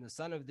 The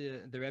son of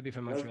the Rebbe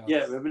from Montreal.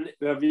 Yeah,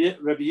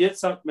 Rabbi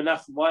Yitzchak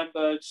Menachem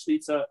Weinberg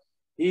Shlita.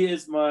 He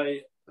is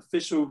my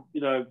official,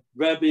 you know,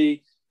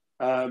 Rebbe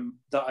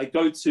that I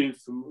go to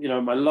from, you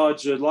know, my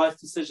larger life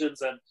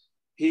decisions, and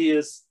he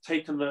has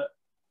taken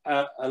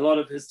a lot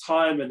of his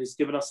time and he's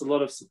given us a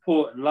lot of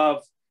support and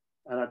love.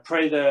 And I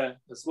pray there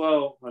as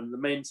well on the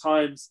main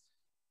times.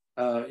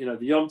 You know,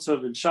 the Yom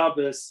Tov and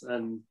Shabbos,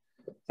 and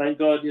thank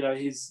God, you know,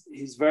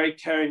 he's very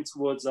caring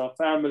towards our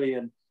family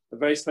and a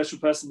very special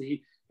person.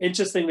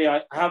 Interestingly,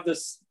 I have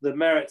the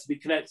merit to be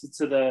connected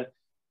to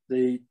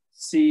the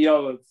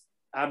CEO of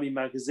Ami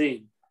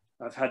magazine.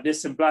 I've had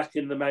Nissim Black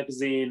in the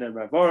magazine and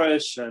Rav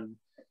Arush, and,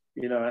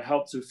 you know, I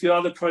helped with a few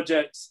other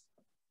projects.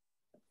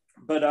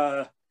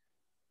 But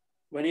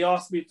when he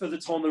asked me for the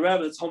Tolner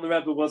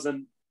Rebbe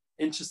wasn't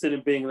interested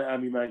in being in the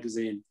Ami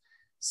magazine.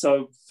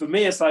 So for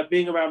me, it's like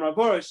being around Rav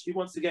Arush, he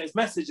wants to get his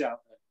message out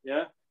there,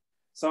 yeah?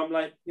 So I'm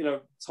like, you know,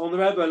 Tolner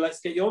Rebbe,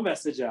 let's get your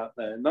message out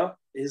there.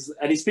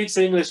 And he speaks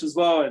English as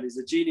well, and he's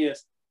a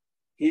genius.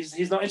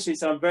 He's not interested,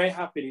 so I'm very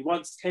happy. He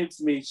once came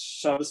to me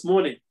Shabbos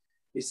morning.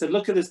 He said,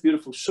 look at this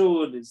beautiful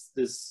shul, and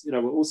this, you know,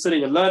 we're all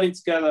sitting and learning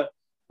together,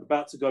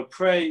 about to go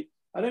pray.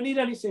 I don't need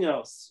anything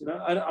else, you know?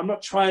 I'm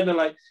not trying to,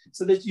 like,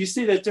 so that you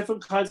see there's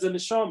different kinds of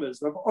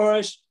neshamas. Rav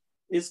Arush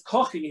is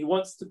koching. He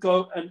wants to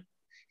go, and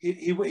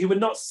he would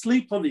not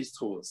sleep on these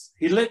tours.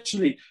 He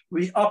literally,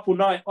 we up all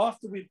night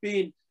after we've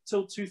been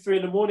till 2-3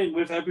 in the morning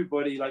with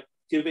everybody, like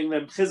giving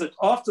them chizuk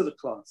after the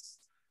class.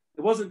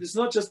 It's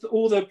not just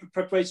all the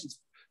preparations,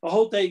 the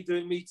whole day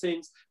doing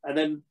meetings, and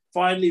then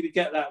finally we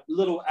get that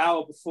little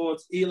hour before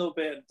to eat a little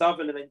bit and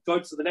daven, and then go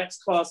to the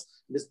next class,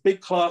 this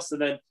big class,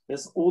 and then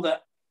there's all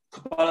that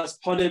Kabbalas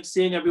Ponim,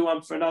 seeing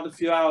everyone for another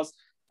few hours.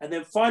 And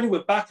then finally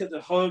we're back at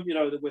the home, you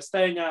know, that we're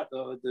staying at,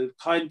 the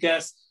kind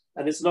guests,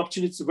 and it's an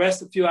opportunity to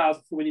rest a few hours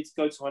before we need to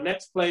go to our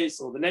next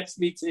place or the next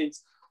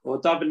meetings or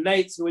daven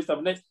nates, always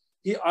daven nates.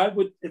 I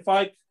would, if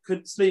I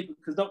couldn't sleep,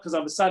 not because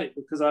I'm a tzaddik,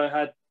 because I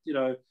had, you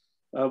know,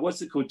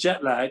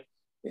 jet lag,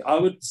 I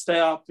would stay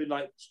up and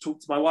like talk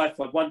to my wife.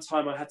 Like one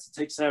time I had to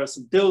take Sarah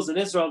some deals in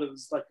Israel. It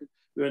was like,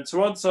 we were in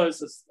Toronto,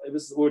 so it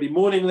was already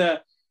morning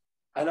there.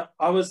 And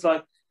I was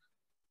like,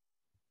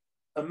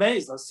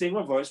 amazed. I was seeing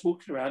my voice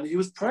walking around. He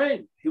was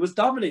praying. He was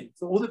davening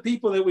for all the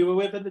people that we were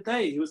with in the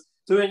day. He was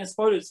doing his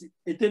photos.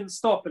 It didn't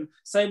stop. And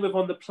same with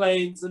on the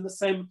planes and the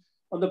same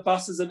on the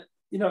buses. And,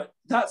 you know,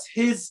 that's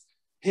his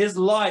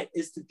light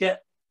is to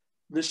get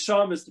the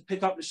shamas, to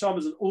pick up the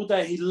shamas. And all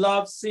day he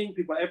loves seeing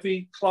people.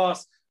 Every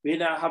class, we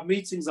now have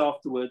meetings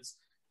afterwards.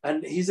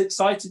 And he's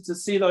excited to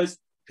see those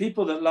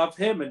people that love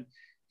him. And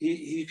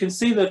you can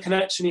see the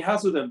connection he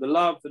has with them, the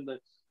love and the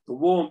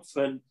warmth.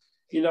 And,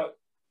 you know,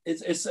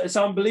 it's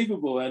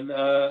unbelievable. And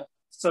but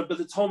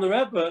the Tolner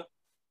Rebbe,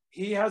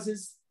 he has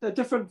a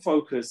different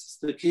focus.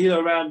 The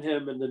Kehillah around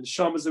him and the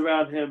Neshamas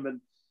around him,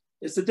 and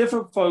it's a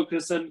different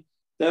focus. And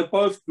they're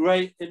both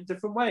great in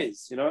different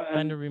ways, you know.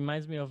 And it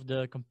reminds me of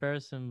the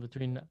comparison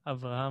between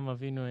Avraham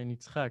Avinu and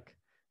Yitzchak.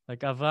 Like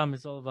Avraham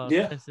is all about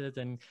chesed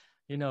and,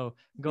 you know,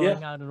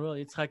 going out in the world.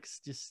 Yitzchak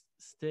just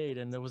stayed,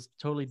 and there was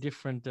totally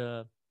different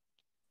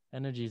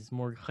energies,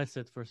 more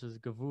chesed versus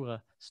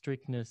gevura,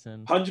 strictness,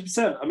 and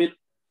 100%. I mean,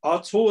 our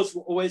tours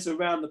were always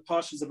around the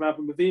Parshas of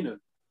Avraham Avinu,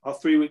 our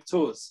 3-week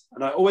tours,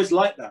 and I always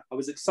liked that. I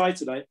was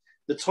excited.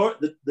 The Torah,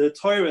 the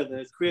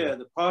Kriya,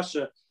 the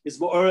Parsha is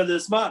Ma'ora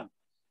Zman.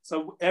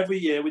 So every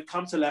year we'd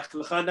come to Lech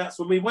Lecha, and that's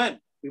when we went.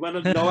 We went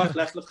on Noach,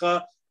 Lech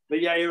Lecha,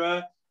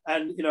 V'Yaira,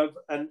 and you know,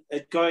 and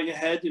going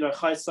ahead, you know,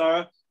 Chai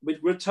Sarah.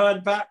 We'd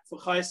return back for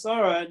Chai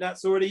Sarah, and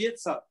that's already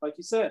Yitzhak, like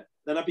you said.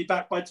 Then I'd be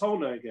back by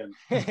Tolna again.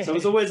 So it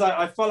was always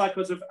I felt like I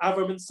was with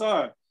Avram and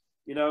Sarah,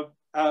 you know,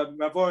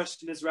 Rav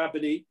Arush and his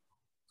rabbini.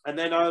 And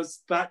then I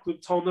was back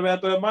with Tolner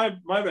Rebbe, my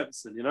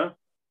Rebbetzin, you know,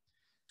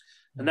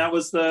 and that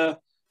was the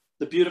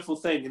beautiful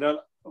thing, you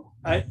know.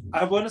 I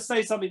want to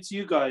say something to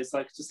you guys,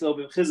 like just a little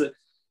bit of chizuk,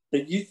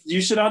 that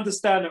you should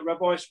understand that Rav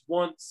Arush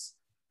wants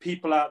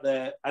people out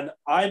there, and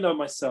I know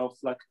myself,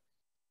 like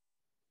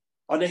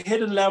on a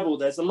hidden level,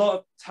 there's a lot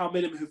of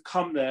Talmidim who've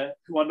come there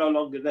who are no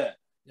longer there,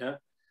 yeah.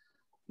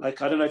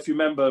 Like I don't know if you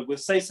remember, we'll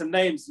say some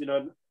names, you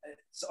know.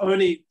 It's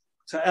only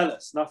to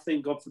Ellis,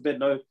 nothing, God forbid,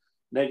 no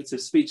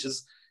negative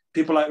speeches.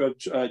 People like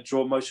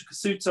Dror Moshe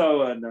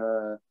Kasuto and,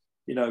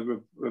 you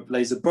know, Reb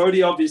Lazer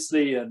Brody,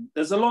 obviously. And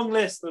there's a long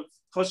list of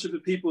Kosher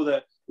people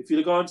that, if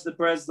you go onto the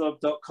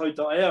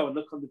breslov.co.il and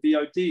look on the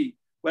VOD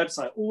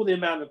website, all the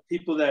amount of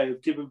people there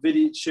who've given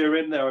video share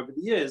in there over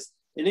the years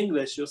in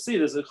English, you'll see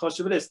there's a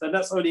Kosher list. And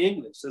that's only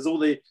English. There's all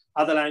the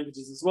other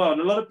languages as well.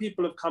 And a lot of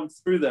people have come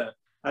through there,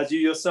 as you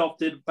yourself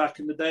did back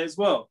in the day as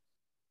well.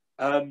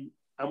 And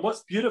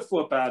what's beautiful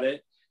about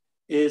it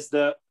is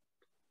that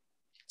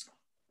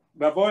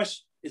Rav Arush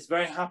is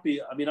very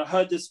happy. I mean, I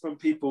heard this from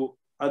people,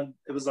 and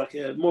it was like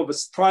more of a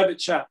private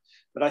chat,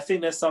 but I think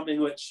there's something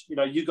which, you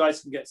know, you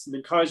guys can get some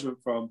encouragement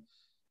from,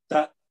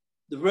 that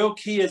the real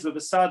key is with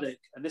a tzaddik,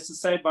 and this is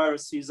said by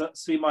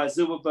Tzvi Meyer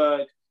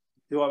Zilberberg,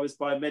 who I was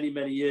by many,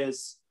 many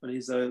years, and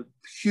he's a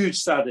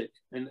huge tzaddik,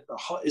 and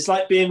it's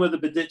like being with a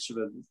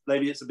Bedicheva.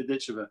 Maybe it's a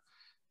Bedicheva.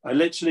 I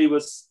literally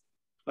was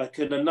like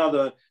in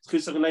another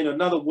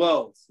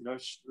world, you know.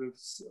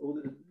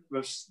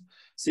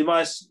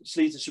 Simai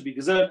Shlita should be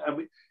gazer,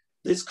 and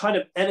this kind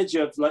of energy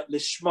of like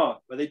lishma,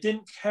 where they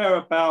didn't care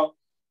about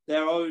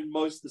their own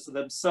mostness of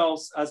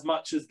themselves as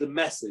much as the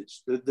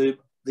message,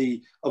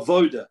 the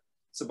avoda.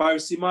 So by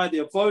Simai, the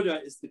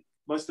avoda is the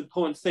most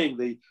important thing,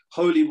 the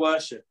holy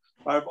worship.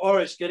 By Rav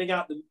Arush, getting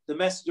out the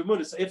message of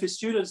Munah. So if his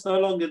student's no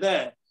longer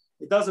there,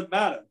 it doesn't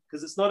matter,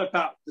 because it's not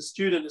about the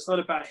student, it's not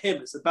about him,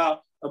 it's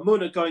about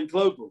Amunah going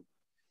global.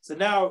 So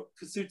now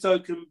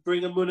Kasuto can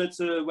bring Amunah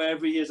to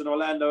wherever he is in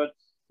Orlando,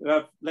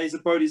 and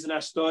Lazer Brody's in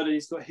Ashdod, and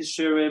he's got his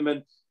shirim,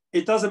 and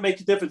it doesn't make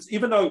a difference,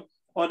 even though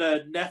on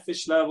a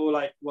nefesh level,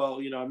 like,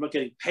 well, you know, I'm not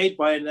getting paid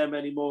by them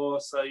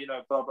anymore, so, you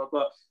know, blah, blah,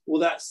 blah, all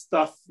that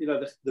stuff, you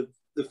know, the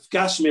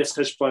Gashmias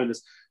cheshbonos.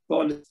 But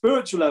on the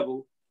spiritual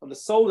level, on the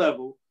soul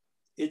level,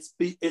 it's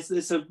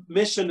a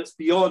mission that's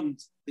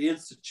beyond the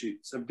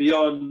institutes and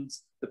beyond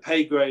the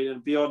pay grade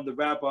and beyond the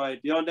rabbi,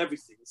 beyond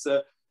everything. It's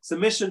a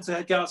mission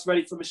to get us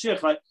ready for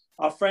Mashiach. Like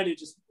our friend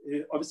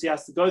who obviously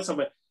has to go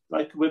somewhere,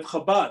 like with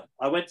Chabad.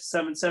 I went to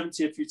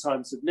 770 a few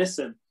times with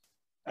Nissim,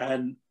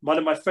 and one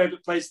of my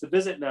favorite places to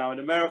visit now in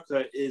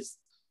America is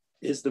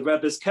the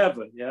Rebbe's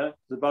Kever, yeah?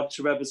 The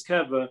Babcha Rebbe's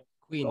Kever,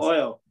 the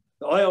oil.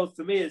 The oil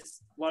for me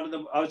is one of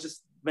them. I was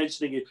just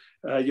mentioning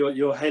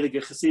your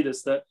Heilige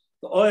Chassidus, that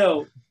the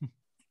oil,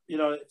 you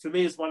know, for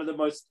me is one of the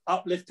most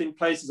uplifting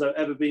places I've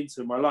ever been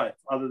to in my life,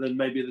 other than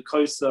maybe the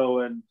Koso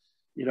and,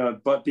 you know,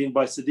 but being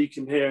by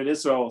Tzaddikim here in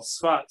Israel, or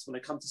Sfat. When I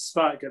come to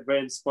Sfat, I get very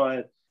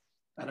inspired.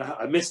 And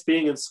I miss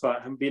being in Sfat.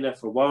 I haven't been there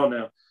for a while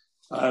now.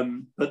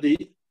 But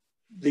the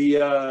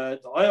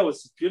oil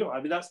is beautiful.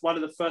 I mean, that's one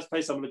of the first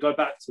places I'm going to go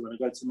back to when I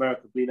go to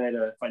America,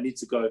 if I need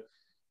to go.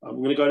 I'm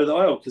going to go to the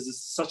oil because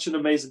it's such an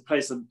amazing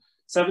place. And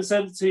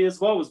 770 as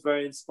well was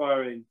very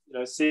inspiring, you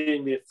know,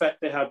 seeing the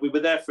effect they had. We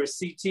were there for a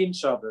C-Team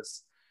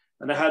Shabbos,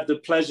 and I had the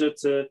pleasure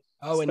to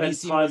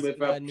spend time with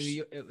New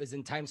York. It was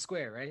in Times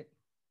Square, right?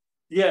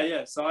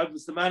 Yeah. So I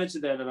was the manager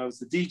then, and I was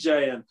the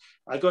DJ, and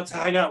I got to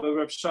hang out with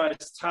Reb Shai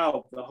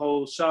Taub the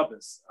whole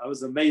Shabbos. I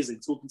was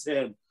amazing talking to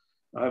him.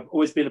 I've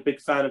always been a big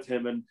fan of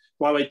him. And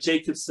Yahweh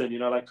Jacobson, you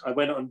know, like I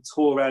went on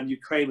tour around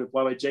Ukraine with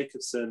Yahweh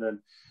Jacobson, and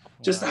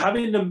just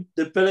having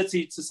the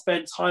ability to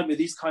spend time with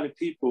these kind of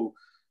people,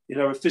 you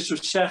know, Official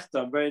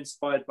Shechter, I'm very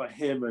inspired by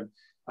him. And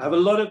I have a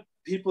lot of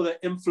people that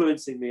are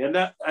influencing me.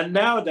 And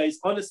nowadays,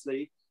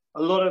 honestly,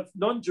 a lot of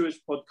non-Jewish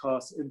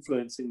podcasts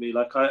influencing me.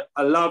 Like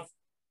I love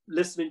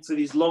listening to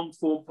these long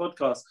form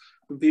podcasts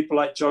from people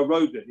like Joe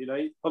Rogan. You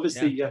know,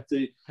 obviously you have to,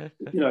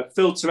 you know,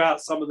 filter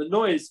out some of the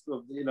noise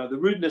of, you know, the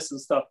rudeness and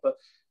stuff, but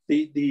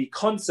the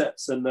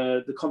concepts and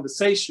the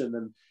conversation.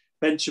 And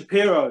Ben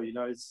Shapiro, you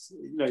know,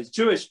 he's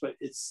Jewish, but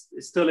it's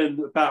still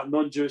about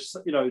non-Jewish,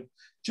 you know,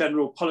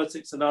 general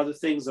politics and other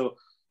things. Or,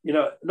 you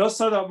know, not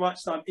so that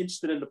much that I'm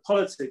interested in the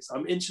politics.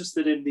 I'm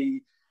interested in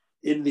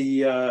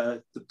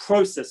the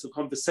process of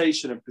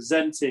conversation and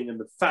presenting and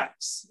the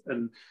facts,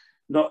 and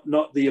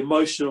not the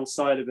emotional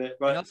side of it,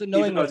 right? And also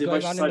knowing what's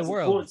going on in the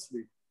world.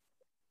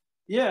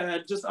 Yeah,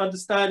 and just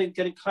understanding,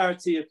 getting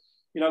clarity of,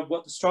 you know,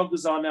 what the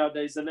struggles are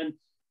nowadays.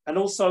 And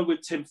also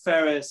with Tim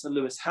Ferriss and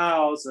Lewis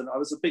Howes, and I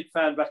was a big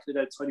fan back in the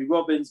day of Tony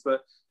Robbins,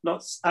 but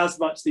not as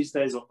much these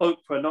days, or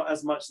Oprah, not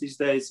as much these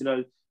days. You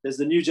know, there's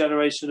a new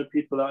generation of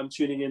people that I'm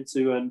tuning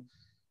into, and,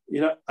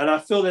 you know, and I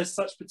feel there's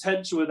such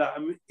potential with that. I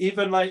mean,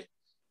 even like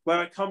where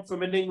I come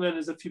from in England,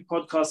 there's a few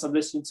podcasts I'm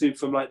listening to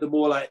from like the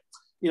more like,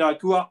 you know, I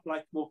grew up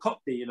like more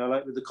Cockney, you know,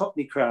 like with the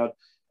Cockney crowd,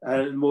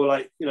 and more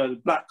like, you know,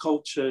 the black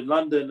culture in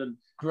London, and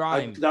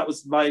grime. that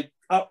was my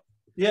up.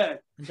 Yeah,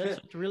 and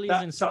that's what really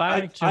is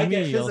inspiring to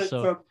me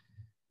also.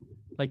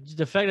 Like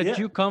the fact that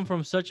you come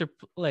from such a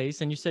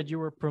place, and you said you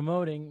were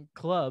promoting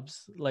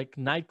clubs, like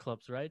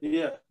nightclubs, right?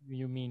 Yeah.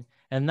 You mean,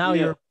 and now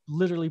you're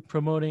literally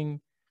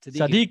promoting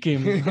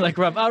Tzaddikim, like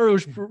Rav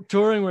Arush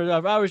touring with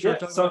Rav Arush,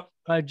 talking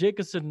about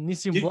Jacobson,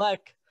 Nissim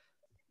Black.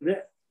 Yeah.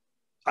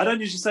 I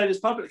don't usually say this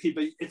publicly,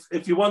 but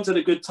if you wanted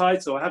a good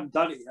title, I haven't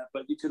done it yet,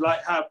 but you could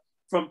like have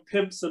from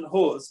Pimps and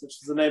Whores,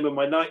 which is the name of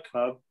my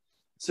nightclub,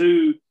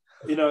 to,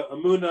 you know,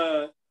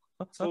 Amuna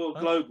Tour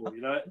Global. You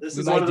know, this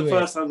is one of the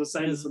first times I'm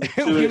saying this.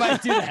 We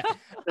might do that.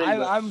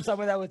 I'm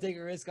someone that would take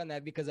a risk on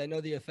that because I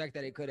know the effect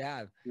that it could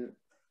have.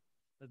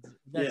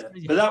 Yeah,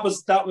 but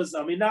that was.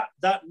 I mean,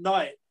 that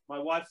night, my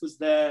wife was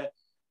there.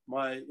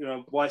 My, you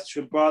know, wife's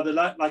twin brother.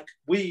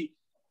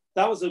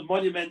 That was a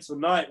monumental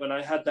night when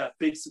I had that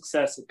big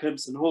success at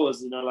Pimps and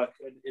Whores, you know, like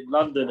in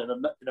London, in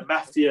a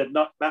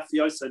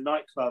mafioso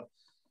nightclub.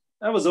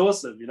 That was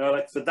awesome, you know,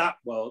 like for that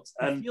world.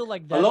 And I feel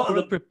like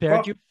that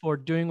prepared you for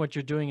doing what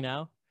you're doing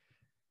now.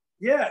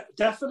 Yeah,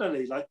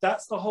 definitely. Like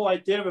that's the whole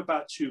idea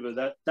about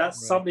tshuva.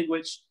 That's something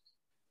which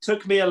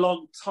took me a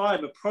long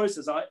time, a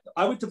process.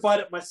 I would divide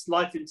up my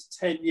life into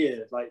 10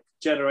 years, like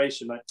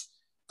generation. Like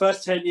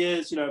first 10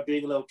 years, you know,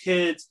 being a little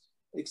kid,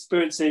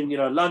 experiencing, you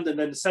know, London.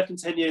 Then the second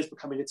 10 years,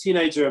 becoming a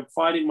teenager and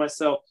finding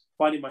myself,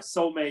 finding my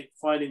soulmate,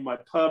 finding my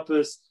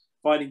purpose,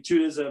 finding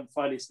Judaism,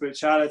 finding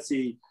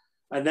spirituality.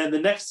 And then the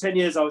next 10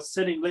 years, I was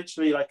sitting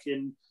literally like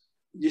in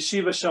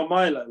Yeshiva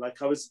Shalmaila,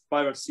 like I was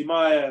by Rav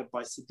Simaya,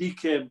 by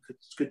Tzaddikim,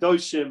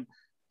 Kedoshim,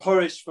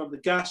 Porish from the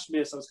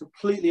Gashmias. I was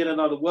completely in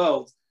another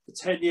world. For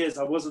 10 years,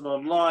 I wasn't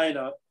online.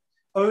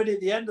 Only at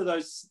the end of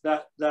those,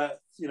 that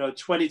you know,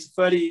 20 to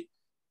 30,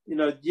 you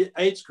know,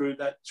 age group,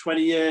 that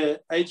 20-year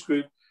age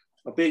group,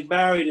 of being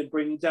married and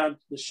bringing down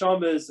the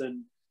shamas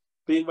and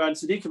being around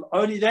Tzaddikim,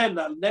 only then,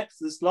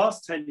 this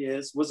last 10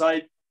 years, was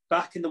I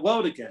back in the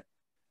world again.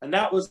 And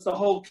that was the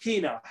whole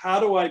key now. How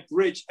do I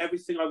bridge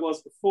everything I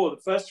was before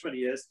the first 20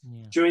 years,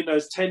 during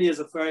those 10 years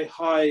of very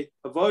high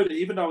avoda,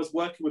 even though I was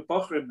working with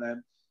Bochrim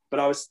then, but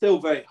I was still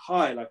very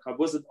high, like I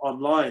wasn't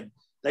online.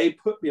 They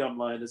put me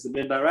online as a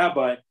midnight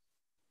rabbi.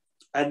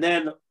 And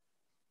then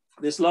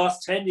this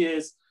last 10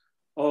 years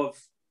of,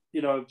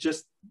 you know,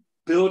 just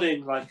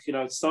building like, you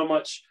know, so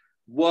much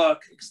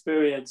work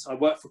experience. I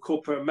worked for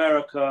corporate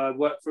America. I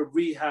worked for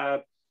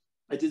rehab.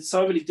 I did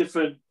so many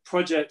different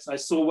projects. I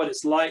saw what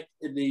it's like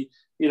in the,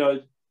 you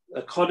know,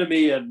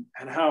 economy and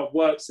how it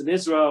works in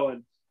Israel.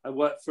 And I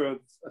worked for a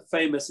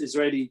famous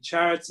Israeli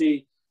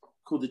charity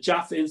called the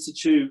Jaffa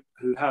Institute,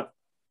 who have,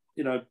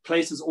 you know,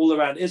 places all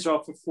around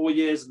Israel for 4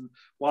 years. And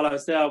while I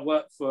was there, I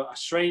worked for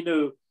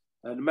Ashreinu,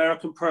 an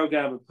American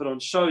program, and put on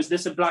shows.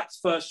 Nissim Black's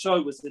first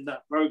show was in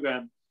that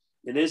program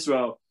in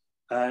Israel,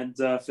 and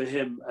for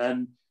him.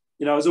 And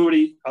you know,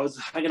 I was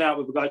hanging out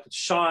with a guy called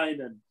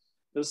Shine, and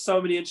there was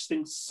so many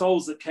interesting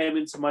souls that came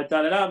into my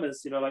Dalet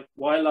Amas, you know, like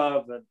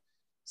Y-Love, and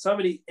so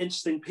many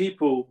interesting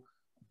people.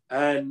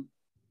 And,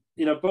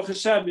 you know, Baruch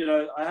Hashem, you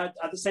know, I had,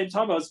 at the same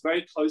time, I was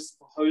very close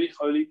to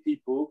holy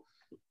people,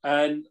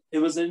 and it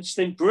was an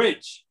interesting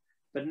bridge.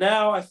 But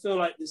now I feel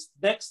like this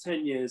next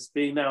 10 years,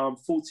 being now I'm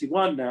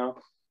 41 now,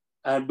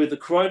 and with the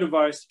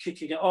coronavirus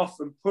kicking it off,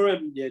 and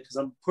Purim year, because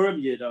I'm Purim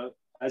year though,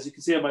 as you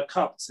can see on my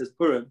cup, it says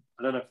Purim.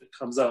 I don't know if it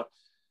comes up,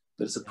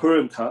 but it's a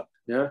Purim cup,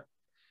 yeah?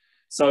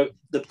 So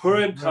the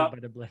Purim cup,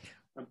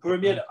 and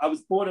Purim year, I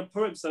was born in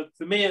Purim. So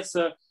for me, it's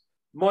a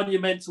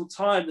monumental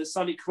time that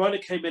suddenly Corona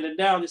came in. And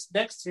now this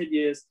next 10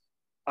 years,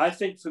 I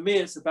think for me,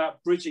 it's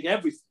about bridging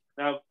everything.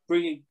 Now,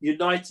 bringing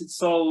united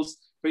souls,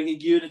 bringing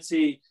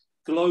unity,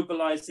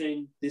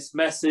 globalizing this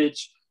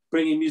message,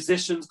 bringing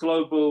musicians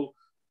global,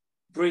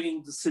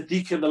 bringing the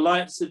Tzaddikim, the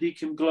light of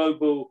Tzaddikim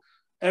global.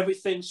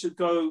 Everything should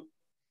go,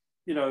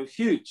 you know,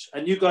 huge.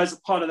 And you guys are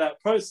part of that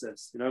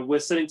process. You know, we're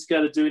sitting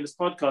together doing this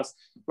podcast.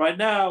 Right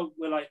now,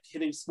 we're like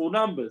hitting small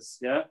numbers,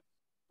 yeah?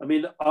 I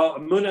mean, our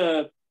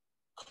Amuna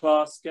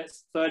class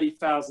gets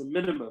 30,000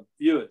 minimum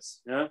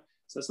viewers, yeah?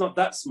 So it's not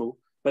that small,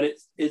 but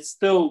it's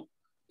still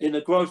in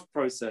the growth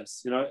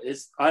process, you know?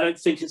 I don't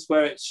think it's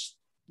where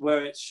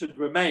it should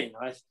remain.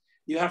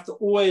 You have to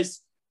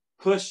always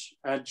push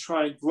and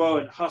try and grow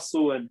and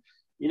hustle, and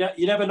you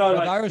never know.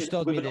 Rav like Arush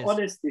told me this.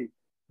 Honesty.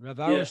 Rav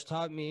Arush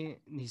taught me,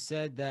 and he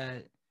said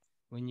that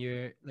when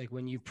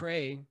you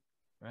pray,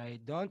 right,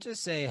 don't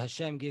just say,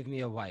 Hashem, give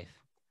me a wife.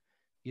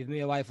 Give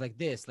me a wife like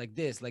this, like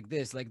this, like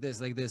this, like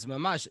this, like this.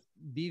 Mamash,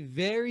 be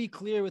very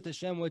clear with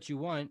Hashem what you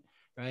want,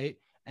 right?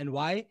 And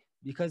why?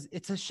 Because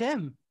it's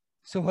Hashem.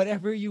 So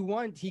whatever you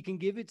want, he can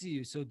give it to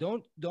you. So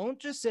don't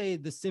just say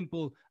the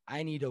simple,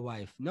 I need a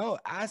wife. No,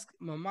 ask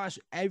Mamash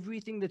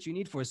everything that you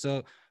need for.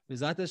 So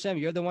B'ezrat Hashem,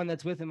 you're the one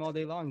that's with him all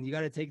day long. You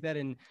got to take that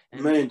and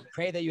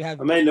pray that you have.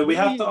 Amen. We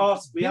have to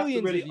ask. We have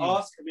to really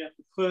ask, and we have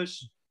to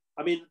push.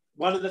 I mean,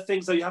 one of the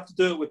things that you have to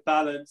do it with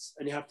balance,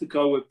 and you have to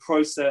go with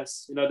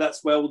process. You know,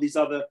 that's where all these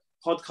other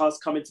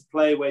podcasts come into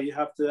play, where you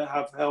have to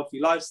have a healthy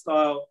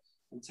lifestyle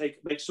and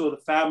make sure the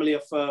family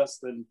are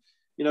first. And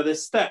you know,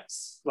 there's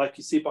steps, like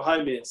you see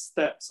behind me. It's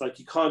steps. Like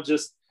you can't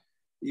just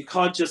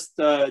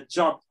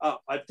jump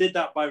up. I did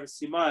that by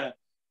Rasimaya.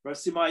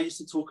 Rasimaya used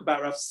to talk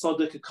about Rav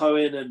Tzadok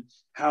Cohen and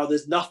how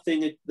there's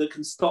nothing that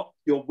can stop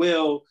your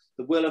will,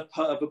 the will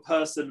of a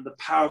person, and the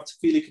power of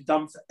Tefillah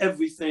Kedam for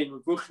everything,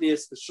 with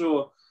Ruchnius for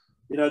sure.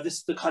 You know, this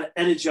is the kind of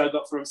energy I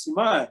got from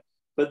Rasimaya.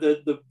 But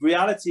the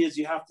reality is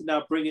you have to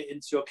now bring it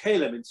into your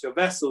kalim, into your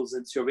vessels,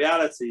 into your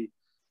reality.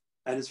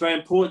 And it's very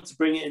important to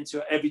bring it into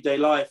your everyday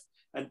life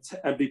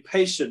and be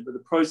patient with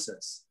the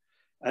process.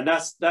 And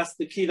that's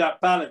the key,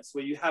 that balance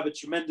where you have a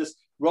tremendous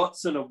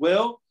rotzen of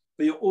will,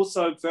 but you're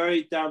also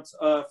very down to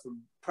earth and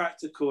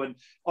practical. And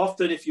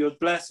often if you're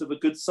blessed with a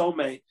good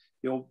soulmate,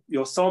 your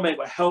soulmate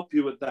will help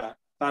you with that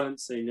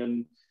balancing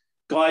and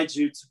guide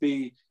you to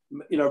be,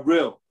 you know,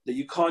 real, that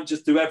you can't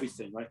just do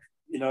everything. Like,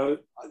 you know,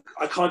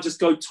 I can't just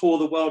go tour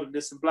the world in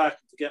this and black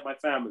and forget my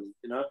family,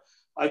 you know.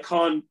 I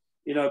can't,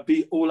 you know,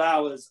 be all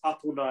hours up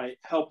all night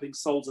helping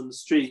souls on the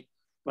street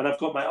when I've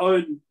got my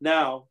own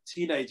now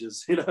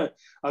teenagers, you know.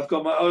 I've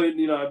got my own,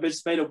 you know, I've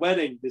just made a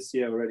wedding this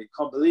year already.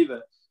 Can't believe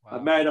it. Wow. I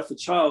married off a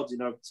child, you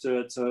know,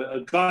 to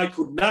a guy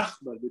called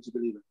Nachman, would you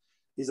believe it?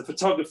 He's a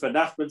photographer,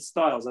 Nachman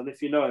Styles. And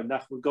if you know him,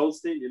 Nachman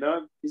Goldstein, you know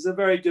him? He's a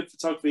very good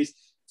photographer. He's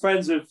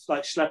friends with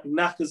like Schlepping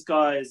Knackers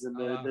guys and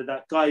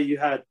that guy you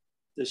had,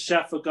 the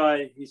Schaffer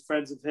guy, he's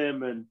friends with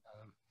him.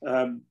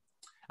 And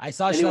I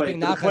saw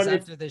Schlepping Knackers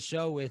after the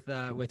show with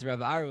Rav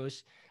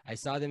Arush. I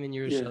saw them in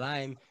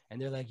Yerushalayim,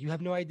 and they're like, you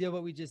have no idea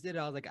what we just did.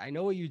 I was like, I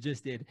know what you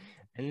just did.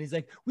 And he's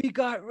like, we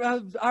got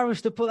Rav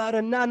Arush to pull out a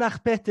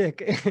Nanach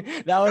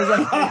Petek. That was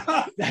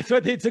like, that's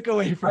what they took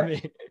away from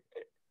me.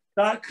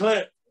 That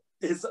clip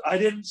is, I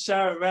didn't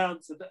share it around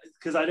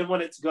because I didn't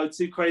want it to go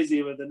too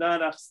crazy with the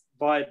Nanach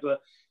vibe,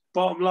 but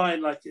bottom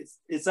line, like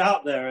it's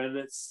out there and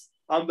it's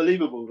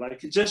unbelievable.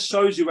 Like it just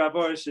shows you Rav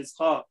Arush's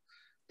heart.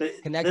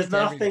 There's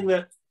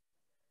nothing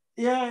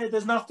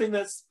there's nothing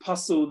that's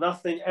puzzle,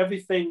 nothing,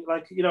 everything.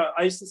 Like, you know,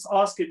 I used to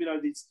ask him, you know,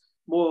 these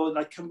more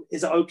like,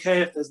 is it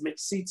okay if there's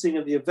mixed seating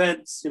at the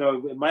events, you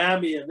know, in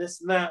Miami and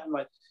this and that, and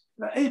like,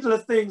 you know, eight other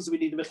things, we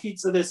need the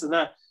mechitza, this and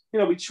that. You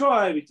know, we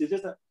try, we did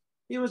this, that.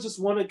 He was just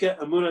want to get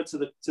Amunah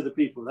to the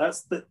people.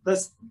 That's the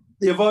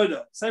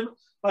avoda. Same,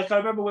 like I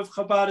remember with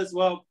Chabad as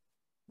well.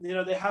 You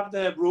know, they have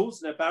their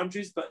rules and their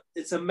boundaries, but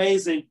it's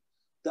amazing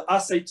the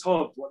asay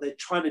tov, what they're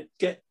trying to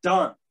get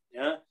done.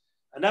 Yeah,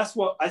 and that's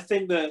what I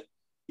think that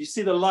you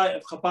see the light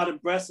of Chabad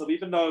and Breslov.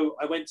 Even though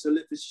I went to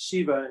Litvish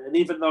Yeshiva, and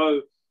even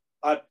though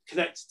I'm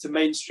connected to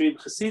mainstream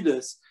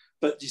Hasidus,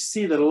 but you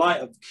see the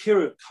light of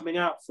Kiruv coming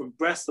out from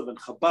Breslov and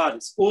Chabad.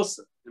 It's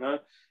awesome. You know,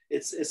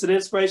 it's an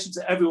inspiration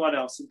to everyone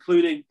else,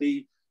 including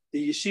the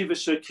Yeshiva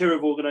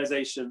Kiruv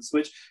organizations,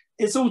 which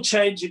it's all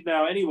changing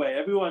now anyway.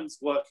 Everyone's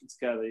working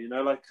together, you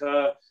know, like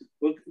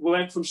we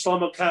went from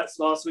Shlomo Katz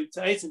last week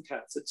to Eitan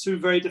Katz. They're two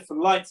very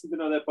different lights, even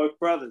though they're both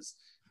brothers.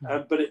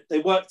 But they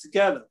work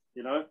together,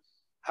 you know.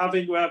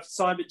 Having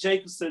Simon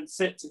Jacobson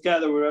sit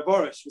together with Rav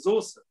Arush was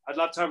awesome. I'd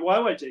love to have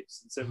YY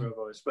Jacobson sit with Rav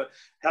Arush, but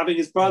having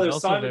his brother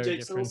Simon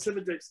Jacobson,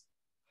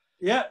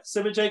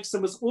 Simon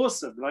Jacobson was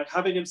awesome. Like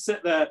having him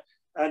sit there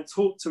and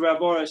talk to Rav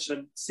Arush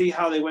and see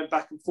how they went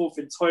back and forth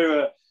in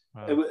Torah.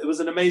 Wow. It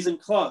was an amazing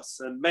class.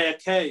 And Meir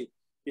Kay,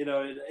 you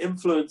know, an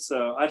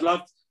influencer.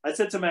 I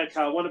said to Meir Kay,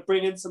 I want to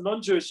bring in some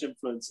non-Jewish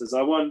influencers.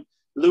 I want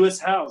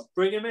Lewis Howes,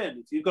 bring him in.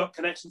 If you've got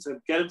connection to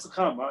him, get him to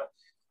come.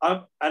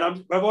 Rav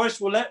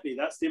Arush will let me.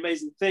 That's the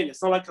amazing thing.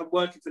 It's not like I'm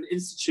working for an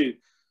institute.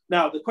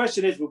 Now, the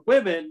question is with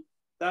women,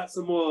 that's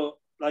a more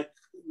like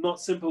not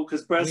simple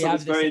because Breslov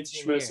is very into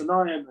Shmir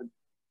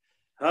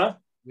Sanayim.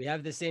 We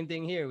have the same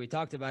thing here. We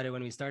talked about it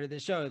when we started the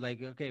show.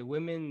 Like, okay,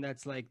 women,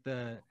 that's like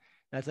the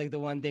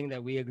one thing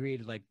that we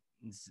agreed, like,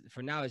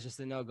 for now, it's just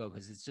a no-go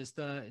because it's just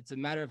it's a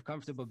matter of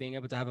comfortable being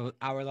able to have an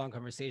hour-long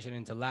conversation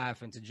and to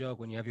laugh and to joke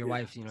when you have your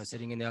wife, you know,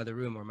 sitting in the other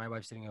room or my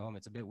wife sitting at home.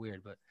 It's a bit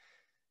weird, but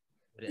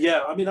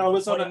yeah, I mean, I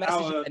was on an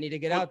hour. I need to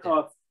get out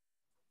there.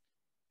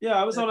 Yeah,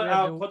 I was on an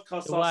hour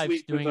podcast last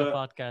week doing a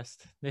podcast.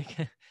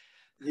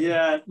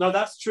 Yeah, no,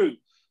 that's true.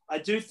 I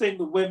do think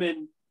the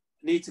women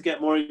need to get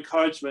more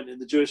encouragement in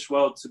the Jewish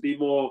world to be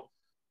more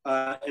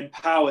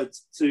empowered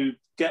to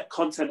get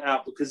content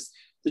out, because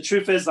the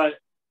truth is, like,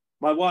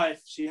 my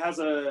wife, she has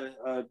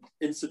a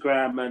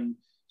Instagram, and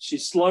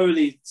she's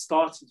slowly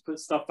starting to put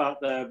stuff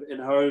out there in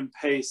her own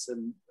pace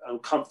and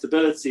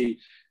comfortability.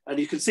 And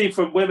you can see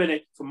from women,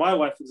 from my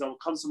wife, for example,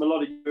 comes from a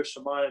lot of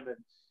Yerushalayim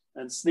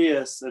and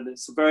Sneas, and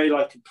it's a very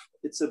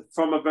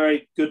from a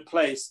very good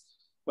place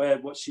where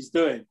what she's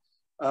doing.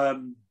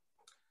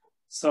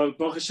 So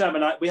Baruch Hashem,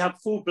 and we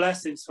have full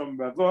blessings from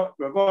Rav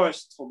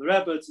Arush, from the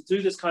Rebbe, to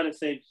do this kind of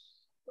thing.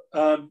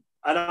 And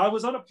I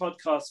was on a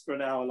podcast for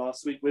an hour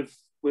last week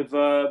with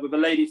a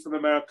lady from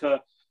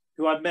America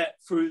who I met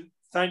through,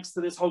 thanks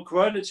to this whole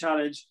Corona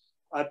challenge.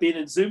 I've been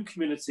in Zoom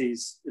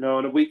communities, you know,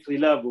 on a weekly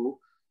level,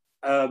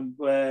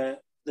 where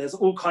there's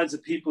all kinds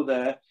of people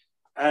there,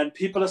 and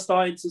people are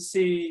starting to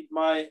see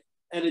my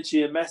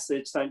energy and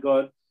message, thank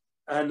God,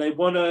 and they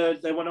want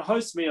to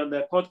host me on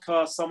their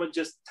podcast. Someone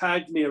just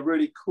tagged me, a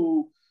really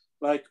cool,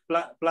 like,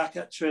 black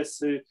actress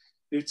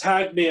who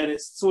tagged me, and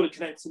it's sort of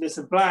connected to this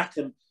in black,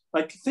 and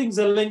like things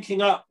are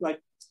linking up.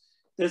 Like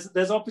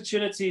there's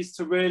opportunities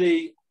to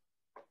really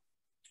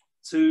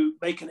to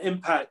make an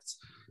impact,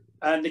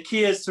 and the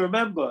key is to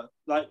remember,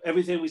 like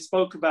everything we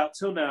spoke about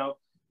till now,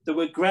 that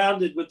we're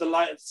grounded with the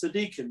light of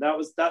Tzaddikim.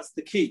 That's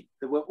the key.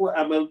 That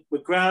we're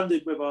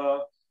grounded with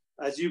our,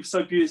 as you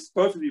so beautifully,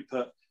 both of you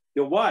put,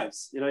 your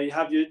wives. You know, you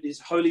have these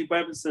holy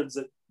Rebbetzins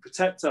that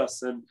protect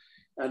us and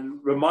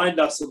remind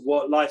us of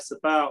what life's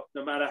about,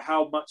 no matter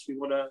how much we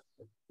want to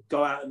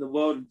go out in the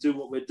world and do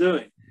what we're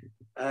doing.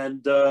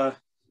 And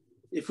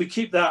if we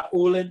keep that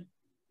all in,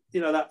 you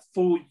know, that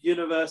full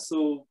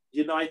universal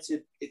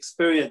united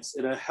experience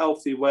in a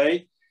healthy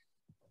way,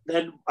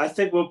 then I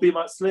think we'll be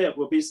matzliach,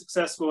 we'll be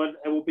successful, and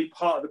we'll be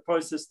part of the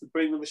process to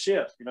bring the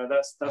Mashiach. You know,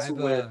 that's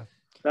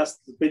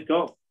the big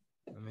goal.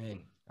 I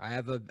mean, I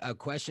have a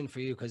question for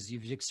you, because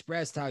you've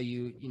expressed how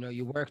you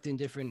worked in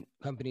different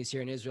companies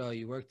here in Israel.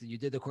 You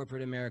did the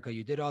corporate America,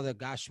 you did all the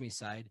Gashmi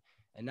side,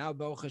 and now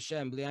Baruch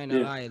Hashem, Bli Ayin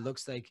Harai, it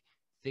looks like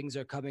things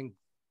are coming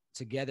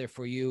together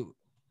for you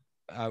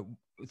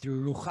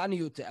through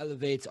Ruchaniyut to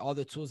elevate all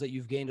the tools that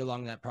you've gained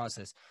along that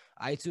process.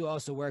 I too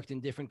also worked in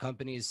different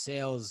companies,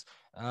 sales,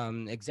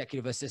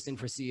 executive assistant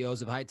for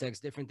CEOs of high techs,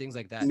 different things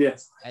like that.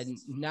 Yes. And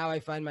now I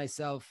find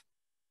myself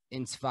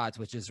in Tzfat,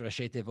 which is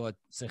Rashi Tevot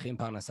Tzrichim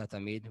Parnasat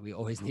Tamid. We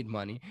always need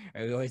money,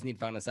 or we always need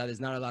Parnasat.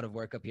 There's not a lot of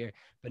work up here.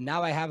 But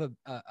now I have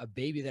a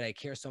baby that I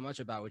care so much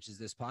about, which is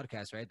this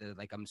podcast, right? That,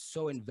 like, I'm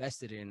so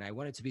invested in, and I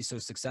want it to be so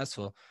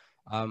successful.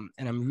 And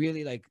I'm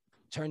really, like,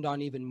 turned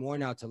on even more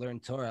now to learn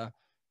Torah.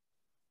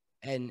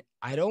 And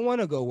I don't want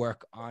to go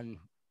work on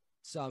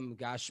some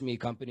Gashmi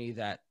company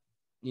that,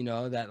 you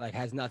know, that like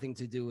has nothing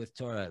to do with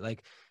Torah.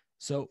 Like,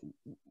 so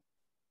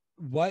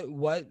what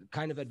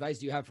kind of advice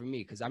do you have for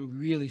me? Because I'm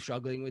really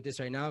struggling with this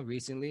right now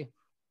recently,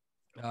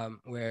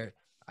 where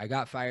I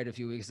got fired a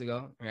few weeks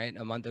ago, right?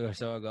 A month or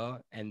so ago.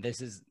 And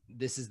this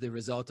is the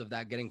result of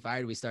that getting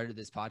fired. We started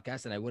this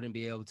podcast, and I wouldn't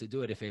be able to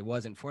do it if it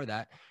wasn't for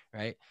that,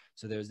 right?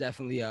 So there's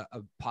definitely a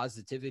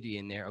positivity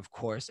in there. Of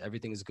course,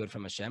 everything is good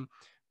from Hashem,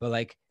 but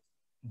like,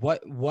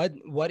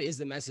 what is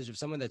the message of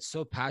someone that's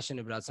so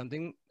passionate about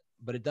something,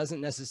 but it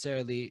doesn't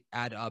necessarily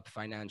add up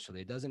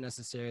financially? It doesn't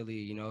necessarily,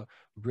 you know,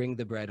 bring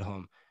the bread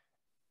home.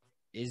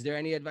 Is there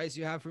any advice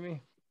you have for me?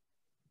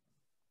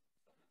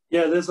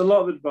 Yeah, there's a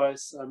lot of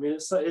advice. I mean,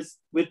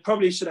 we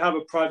probably should have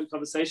a private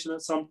conversation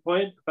at some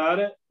point about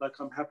it. Like,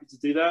 I'm happy to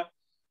do that,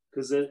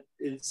 because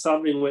it's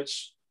something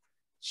which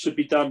should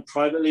be done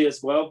privately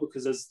as well,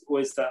 because there's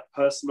always that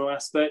personal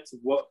aspect of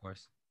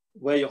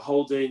where you're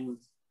holding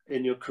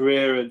in your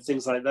career and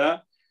things like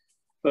that.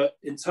 But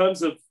in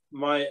terms of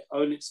my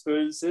own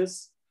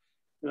experiences,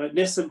 you know,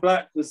 Nissim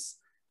Black was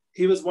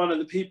one of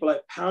the people,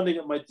 like, pounding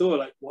at my door,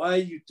 like, why are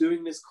you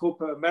doing this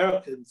corporate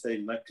American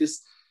thing? Like,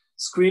 just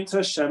scream to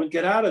Hashem and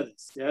get out of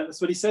this. Yeah,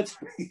 that's what he said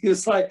to me. He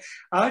was like,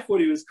 I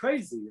thought he was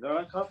crazy. You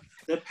know,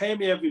 they're paying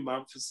me every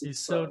month for some,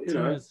 he's so, you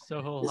know,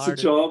 so wholehearted.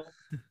 It's a job.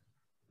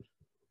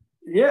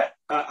 Yeah,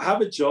 I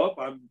have a job.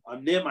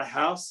 I'm near my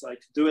house. I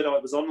could do it. I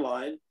was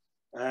online.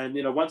 And,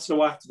 you know, once in a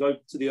while I have to go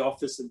to the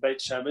office in Beit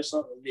Shemesh,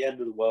 not at the end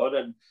of the world.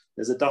 And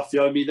there's a Daf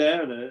Yomi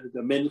there and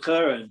a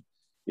mincha. And,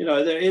 you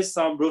know, there is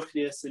some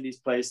ruchnius in these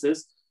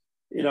places,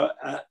 you know,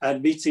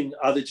 and meeting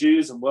other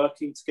Jews and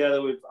working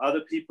together with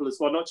other people as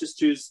well, not just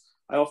Jews.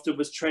 I often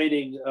was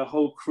training a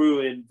whole crew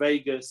in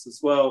Vegas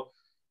as well,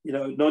 you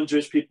know,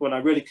 non-Jewish people. And I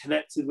really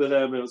connected with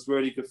them. It was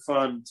really good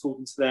fun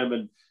talking to them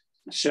and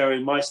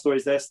sharing my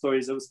stories, their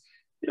stories. It was,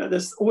 you know,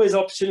 there's always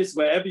opportunities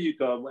wherever you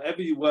go and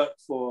wherever you work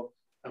for,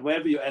 and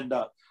wherever you end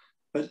up.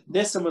 But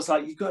Nissim was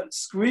like, you got to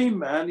scream,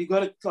 man. You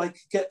got to,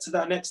 like, get to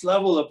that next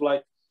level of,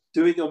 like,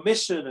 doing your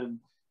mission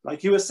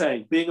like you were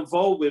saying, being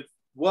involved with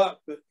work,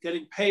 but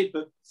getting paid,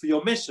 but for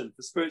your mission,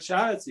 for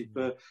spirituality,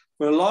 for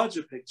a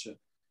larger picture.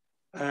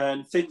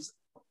 And things,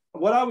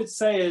 what I would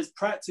say is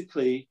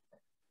practically,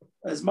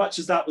 as much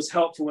as that was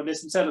helpful when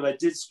this incentive, I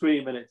did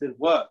scream and it did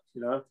work,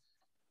 you know.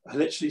 I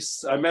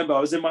remember I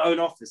was in my own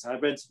office. I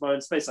rented my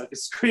own space. I could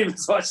scream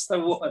as much as I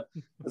want,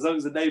 as long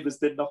as the neighbors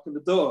didn't knock on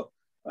the door.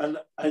 And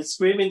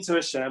screaming to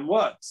Hashem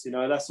works, you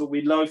know. That's what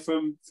we know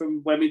from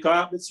when we go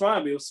out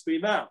Mitzrayim. We will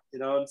scream out, you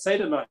know, and say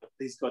the night,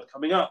 please God,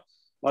 coming up.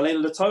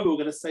 Marlene Latova, we're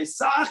going to say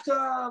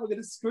Saka. We're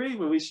going to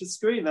scream, and we should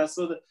scream. That's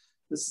all the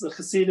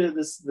Hasidah,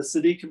 the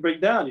Sadiq can bring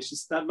down. You should,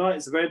 that night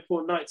is a very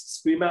important night to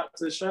scream out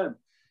to Hashem.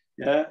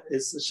 Yeah,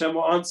 Hashem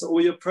will answer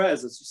all your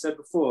prayers, as you said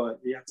before.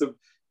 You have to.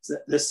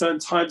 There's certain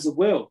times of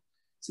will.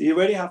 So you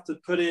really have to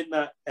put in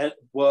that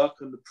work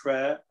and the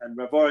prayer. And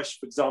Rav Arush,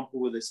 for example,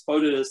 with his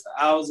Spodidus, the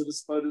hours of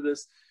his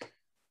Spodidus.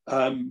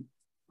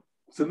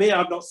 For me,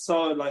 I'm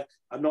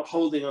not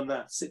holding on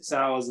that 6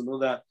 hours and all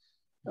that.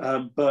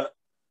 But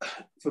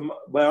from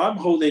where I'm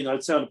holding,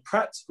 I'd say on a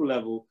practical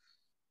level,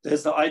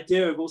 there's the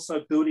idea of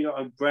also building your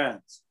own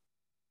brand.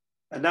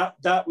 And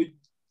that would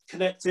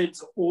connect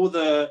into all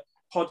the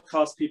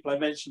podcast people I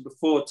mentioned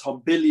before,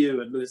 Tom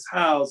Bilyeu and Lewis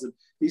Howes, and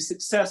these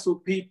successful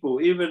people.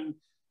 Even,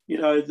 you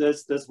know,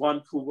 there's one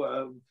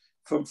called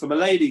from a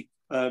lady.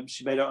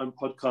 She made her own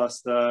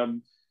podcast.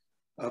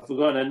 I've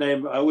forgotten her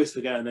name. I always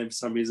forget her name for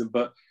some reason.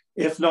 But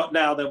if not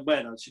now, then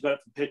when? And she got it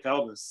from Pick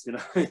Elvis. You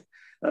know,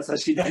 that's how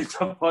she named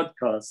her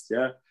podcast.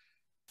 Yeah.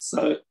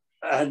 So,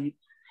 and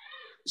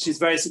she's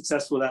very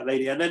successful, that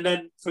lady. And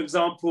then for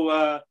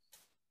example,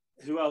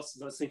 who else?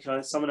 I was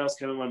thinking someone else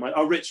came in my mind.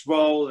 Oh, Rich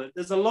Roll.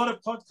 There's a lot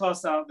of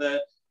podcasts out there.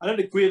 I don't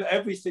agree with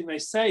everything they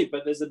say,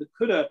 but there's a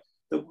nakuda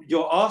that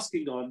you're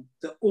asking on,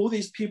 that all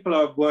these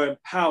people were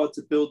empowered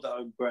to build their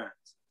own brand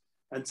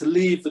and to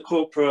leave the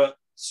corporate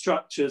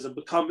structures and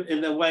become,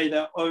 in a way,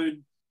 their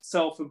own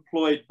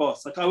self-employed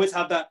boss. Like I always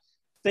have that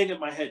thing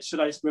in my head: should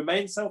I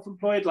remain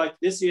self-employed? Like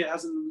this year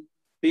hasn't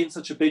been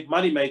such a big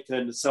moneymaker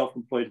in the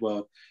self-employed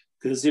world,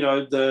 because, you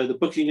know, the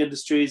booking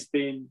industry has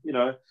been, you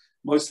know,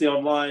 mostly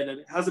online, and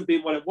it hasn't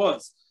been what it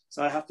was.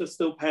 So I have to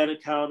still pay an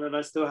account, and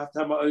I still have to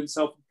have my own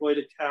self-employed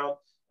account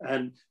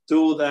and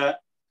do all that.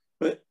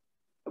 But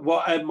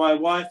my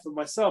wife and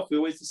myself, we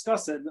always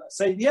discuss it and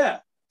say, yeah,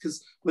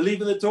 because we're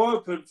leaving the door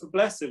open for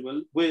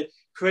blessing. We're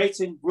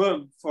creating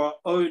room for our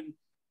own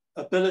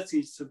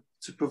abilities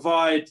to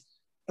provide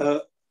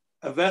a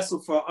vessel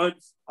for our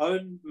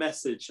own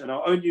message and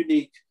our own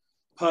unique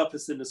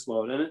purpose in this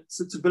world. And it's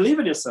to believe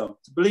in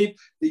yourself, to believe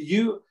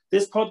that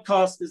this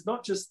podcast is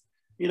not just,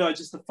 you know,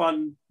 just a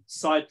fun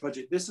side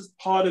project. This is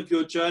part of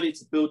your journey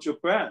to build your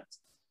brand.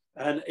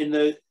 And in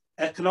the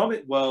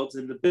economic world,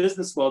 in the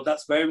business world,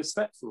 that's very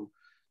respectful,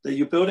 that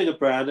you're building a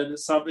brand, and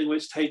it's something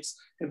which takes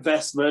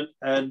investment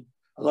and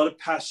a lot of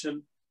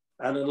passion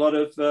and a lot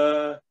of,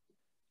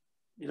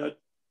 you know,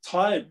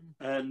 time.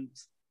 And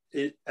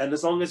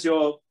as long as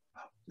your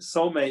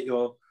soulmate,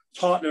 your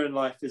partner in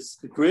life is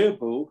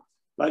agreeable,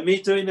 like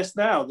me doing this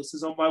now, this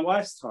is on my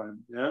wife's time.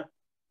 Yeah.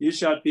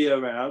 Usually I'd be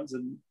around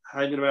and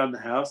hanging around the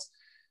house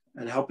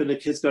and helping the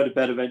kids go to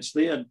bed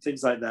eventually and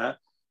things like that.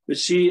 But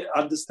she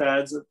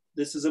understands that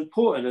this is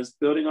important as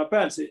building our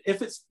brand. So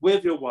if it's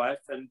with your wife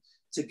and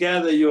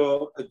together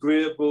you're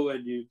agreeable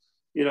and you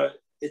know,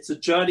 it's a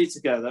journey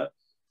together.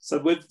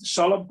 So with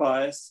Shalom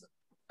Bayis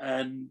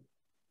and,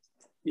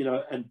 you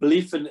know, and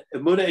belief in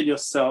emunah in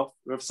yourself,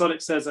 Rav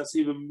Sonic says that's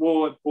even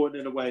more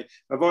important in a way.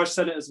 Rav Arush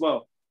said it as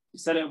well. He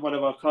said it in one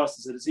of our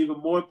classes, that it's even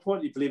more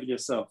important you believe in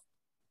yourself,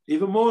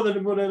 even more than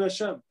emunah in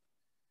Hashem.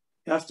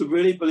 You have to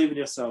really believe in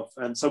yourself.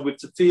 And so with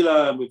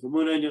tefillah and with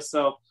emunah in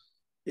yourself,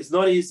 it's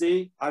not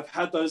easy. I've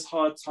had those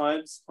hard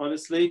times,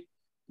 honestly,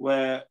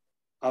 where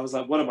I was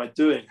like, what am I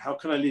doing? How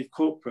can I leave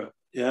corporate?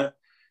 Yeah.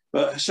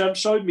 But Hashem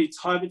showed me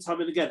time and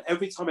time and again.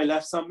 Every time I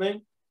left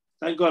something,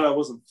 thank God I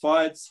wasn't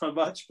fired so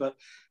much, but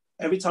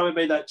every time I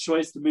made that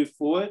choice to move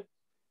forward,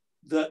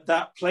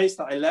 that place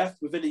that I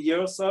left within a year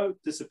or so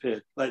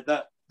disappeared. Like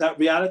that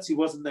reality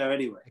wasn't there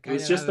anyway. It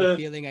was just a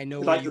feeling I know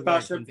like where you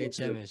were from Beit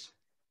Shemesh.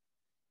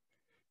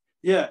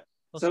 Yeah.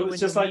 Also, so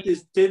it's just like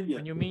this dimya.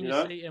 When you mean you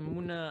say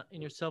emunah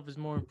in yourself is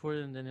more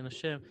important than in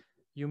Hashem,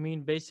 you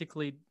mean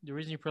basically the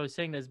reason you're probably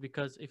saying that is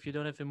because if you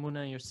don't have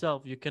emunah in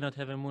yourself, you cannot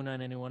have emunah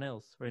in anyone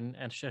else, or in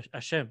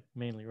Hashem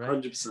mainly, right?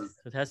 100%. So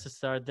it has to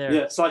start there.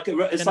 Yeah, it's like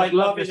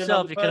loving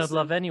yourself. You cannot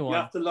love anyone. You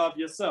have to love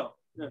yourself.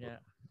 Yeah.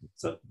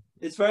 So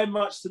it's very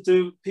much to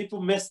do.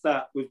 People miss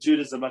that with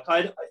Judaism. Like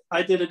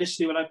I did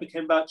initially when I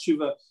became Bat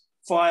Tshuva,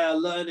 fire,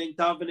 learning,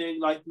 davening,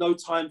 like no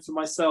time for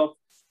myself.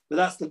 But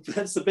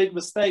that's the big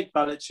mistake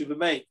Bat Tshuva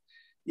make.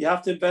 You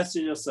have to invest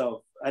in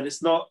yourself, and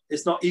it's not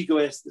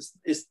egoist.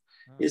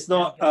 It's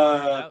not.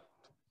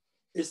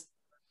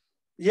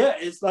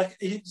 It's like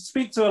you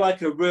speak to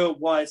like a real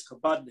wise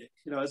Chabadnik.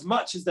 You know, as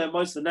much as they're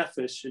most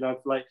nefesh, you know,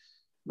 like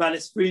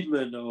Manis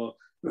Friedman or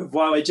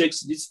Y.Y.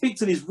 Jacobson, you speak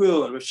to these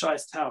real Rav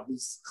Shais Taub,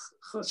 these,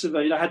 you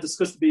know, I had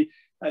discussed to be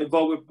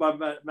involved with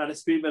my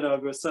Manis Friedman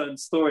over a certain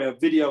story. A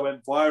video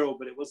went viral,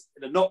 but it was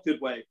in a not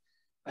good way,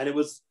 and it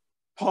was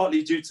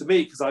partly due to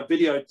me, because I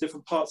videoed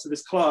different parts of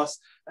his class,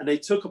 and they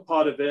took a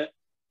part of it,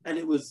 and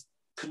it was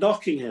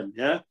knocking him,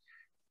 yeah?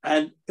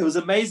 And it was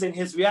amazing,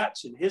 his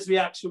reaction. His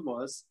reaction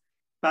was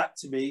back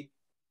to me,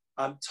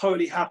 I'm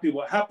totally happy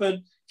what happened.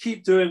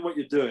 Keep doing what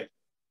you're doing.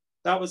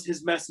 That was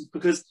his message,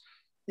 because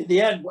in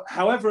the end,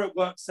 however it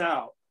works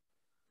out,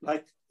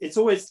 like, it's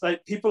always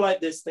like people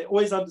like this, they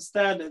always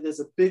understand that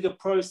there's a bigger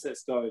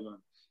process going on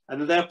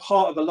and that they're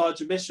part of a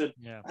larger mission.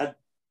 Yeah. And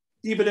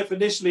even if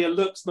initially it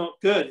looks not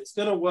good, it's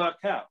going to work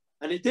out.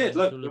 And it did.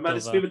 Look,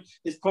 Romanis Freeman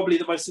is probably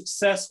the most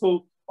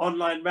successful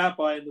online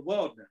rabbi in the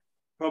world now,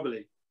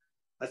 probably.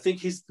 I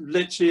think he's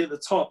literally at the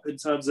top in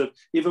terms of,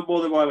 even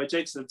more than Y.Y.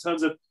 Jacobson, in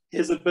terms of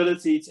his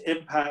ability to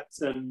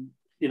impact and,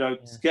 you know,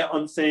 to get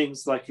on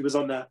things. Like he was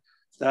on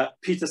that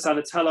Peter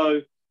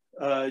Sanatello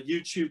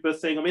YouTuber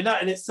thing. I mean,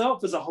 that in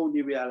itself is a whole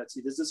new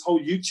reality. There's this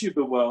whole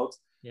YouTuber world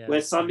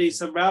where suddenly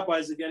some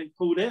rabbis are getting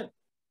pulled in.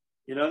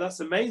 You know, that's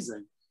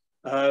amazing.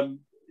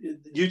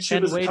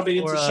 YouTubers are coming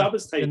into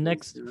Shabbos tables. The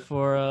next,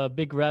 for a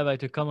big rabbi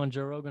to come on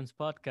Joe Rogan's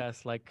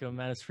podcast, like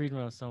Manis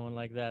Friedman or someone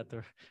like that,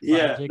 or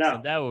Jackson,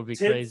 now, that would be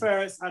Tim crazy. Tim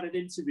Ferriss had an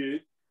interview,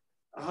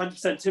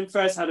 100%. Tim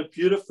Ferriss had a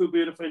beautiful,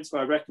 beautiful interview.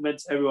 I recommend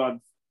to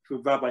everyone,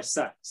 with Rabbi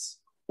Sachs.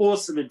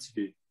 Awesome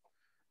interview.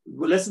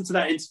 Listen to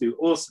that interview.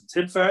 Awesome.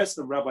 Tim Ferriss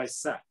and Rabbi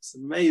Sachs.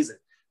 Amazing.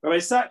 Rabbi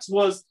Sachs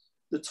was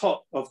the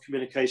top of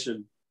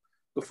communication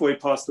before he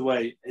passed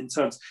away. In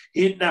terms,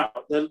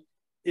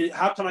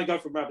 how can I go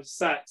from Rabbi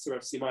Sachs or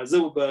FC Meyer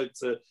Zilberberg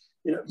to,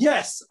 you know,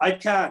 yes, I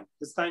can,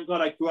 because thank God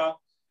I grew up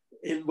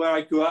in where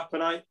I grew up,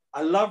 and I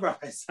love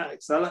Rabbi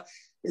Sachs.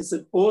 It's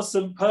an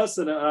awesome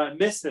person, and I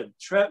miss him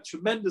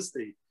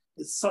tremendously.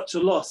 It's such a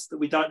loss that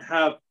we don't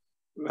have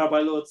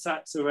Rabbi Lord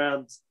Sachs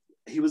around.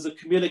 He was a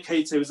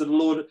communicator. He was in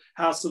the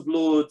House of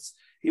Lords.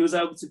 He was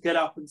able to get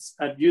up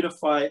and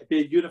unify, be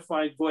a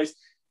unifying voice.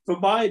 For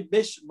my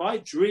mission, my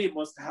dream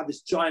was to have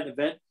this giant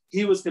event.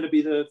 He was going to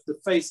be the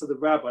face of the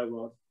rabbi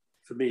world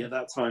for me at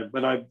that time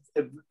when I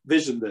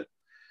envisioned it.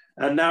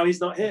 And now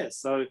he's not here.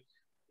 So,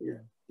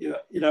 you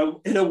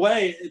know, in a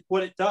way,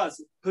 what it does,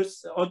 it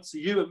puts it onto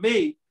you and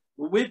me.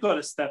 Well, we've got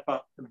to step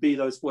up and be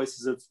those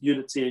voices of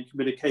unity and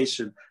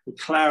communication and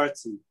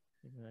clarity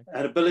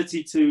and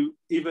ability to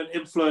even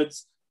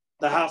influence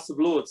the House of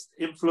Lords,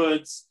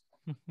 influence,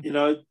 you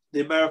know,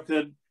 the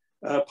American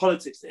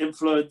politics,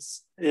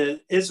 influence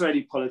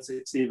Israeli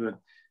politics even,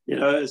 you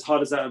know, as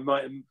hard as that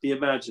might be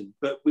imagined.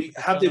 But we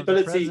have the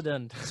ability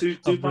to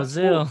do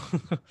Brazil.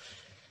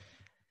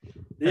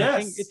 Yes.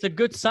 I think it's a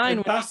good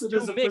sign when these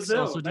two mix,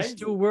 also these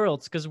two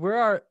worlds, because we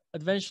are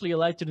eventually a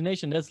light to the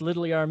nation. That's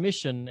literally our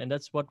mission, and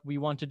that's what we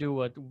want to do,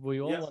 what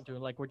we all want to,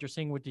 like what you're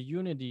saying with the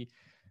unity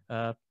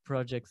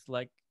projects,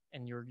 like,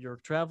 and you're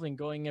traveling,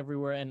 going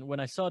everywhere. And when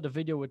I saw the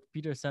video with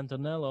Peter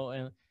Santanello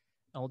and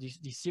all these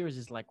series,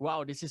 is like,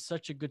 wow, this is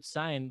such a good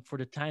sign for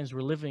the times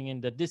we're living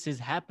in, that this is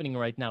happening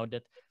right now,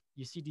 that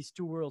you see these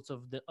two worlds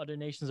of the other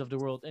nations of the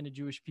world and the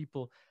Jewish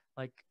people,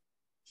 like,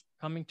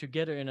 coming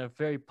together in a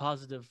very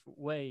positive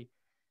way.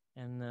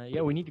 And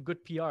we need a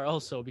good PR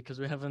also, because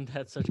we haven't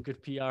had such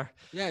good PR.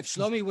 Yeah, if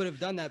Shlomi would have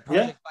done that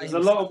project by there's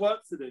himself, a lot of work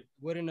to do.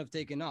 Wouldn't have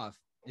taken off.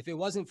 If it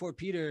wasn't for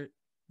Peter,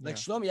 like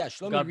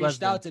Shlomi God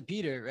reached out to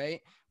Peter,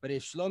 right? But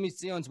if Shlomi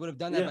Sions would have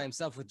done that by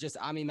himself with just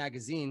Ami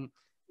Magazine,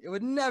 it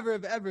would never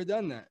have ever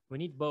done that. We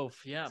need both,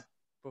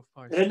 both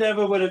parts. It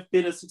never would have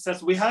been a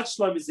success. We had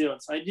Shlomi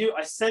Zions.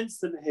 I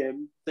sensed in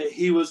him that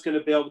he was going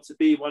to be able to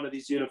be one of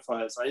these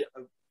unifiers.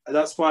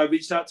 That's why I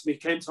reached out to me,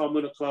 came to our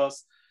Muna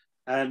class,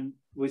 and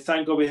we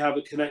thank God we have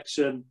a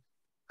connection.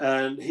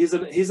 And he's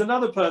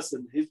another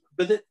person.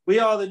 We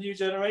are the new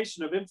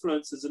generation of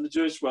influencers in the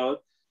Jewish world,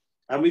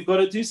 and we've got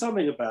to do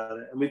something about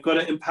it. And we've got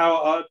to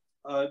empower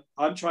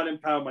I'm trying to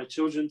empower my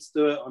children to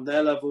do it on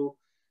their level,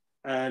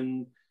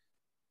 and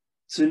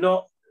to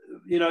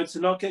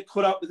not get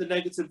caught up with the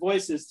negative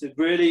voices, to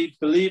really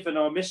believe in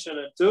our mission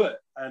and do it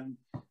and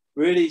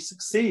really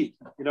succeed,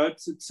 you know,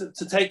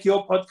 to take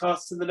your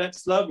podcast to the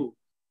next level,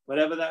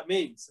 whatever that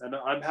means. And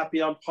I'm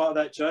happy I'm part of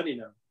that journey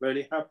now,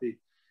 really happy.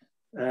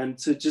 And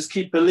to just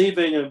keep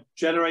believing and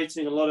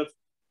generating a lot of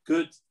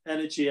good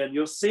energy, and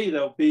you'll see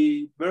there'll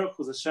be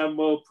miracles Hashem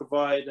will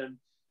provide, and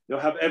you'll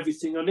have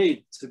everything you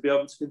need to be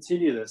able to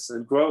continue this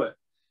and grow it.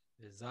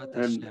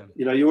 And,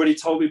 you know, you already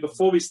told me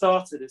before we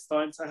started, it's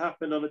starting to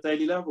happen on a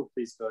daily level,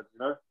 please God, you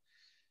know.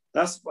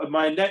 That's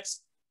my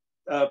next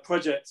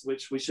project,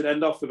 which we should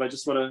end off with. I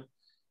just want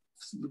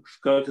to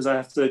go because I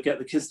have to get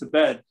the kids to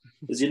bed,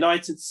 is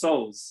United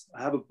Souls.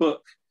 I have a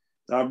book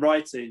that I'm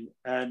writing,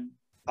 and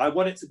I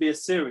want it to be a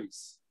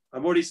series.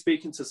 I'm already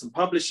speaking to some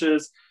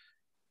publishers,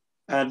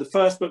 and the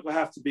first book will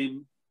have to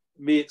be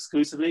me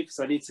exclusively, because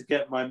I need to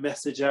get my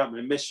message out,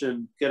 my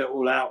mission, get it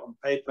all out on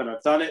paper, and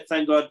I've done it,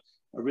 thank God.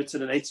 I've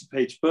written an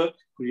 80-page book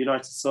called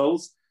United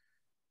Souls.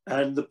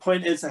 And the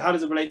point is, how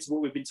does it relate to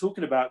what we've been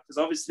talking about? Because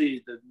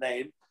obviously the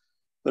name,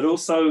 but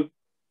also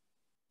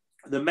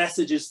the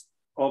messages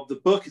of the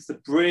book is to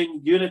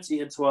bring unity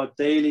into our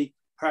daily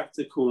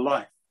practical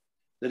life,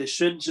 that it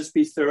shouldn't just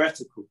be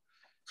theoretical.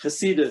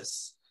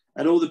 Chassidus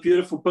and all the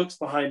beautiful books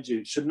behind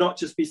you should not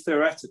just be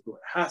theoretical.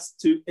 It has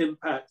to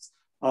impact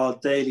our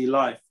daily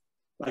life.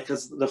 Like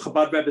as the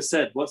Chabad Rebbe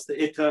said, what's the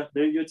ikka?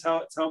 You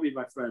tell me,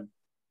 my friend.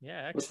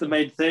 Yeah. Actually, what's the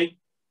main thing?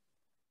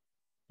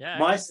 Yeah.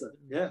 Maisa.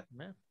 Yeah.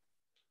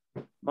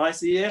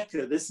 Maisa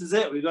ikka. This is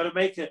it. We've got to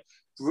make it.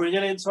 Bring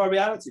it into our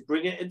reality.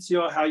 Bring it into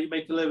your how you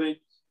make a living.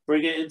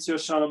 Bring it into your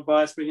shalom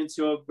bayis. Bring it into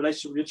your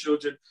relationship with your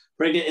children.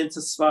 Bring it into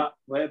Sfat,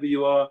 wherever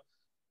you are.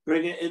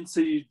 Bring it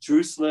into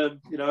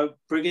Jerusalem. You know,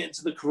 bring it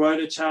into the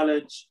Corona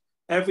challenge.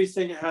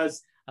 Everything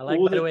has. I like,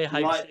 by the way, how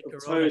you say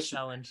Corona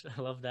challenge.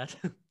 I love that.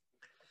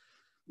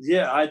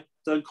 Yeah, I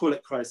don't call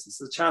it crisis.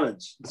 It's a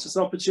challenge. It's just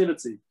an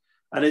opportunity,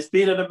 and it's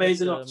been an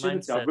amazing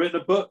opportunity. Mindset. I've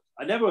written a book.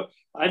 I never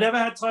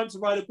had time to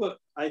write a book.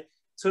 I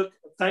took,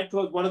 thank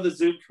God, one of the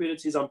Zoom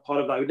communities I'm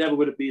part of that I never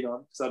would have been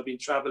on because I've been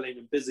traveling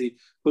and busy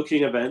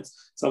booking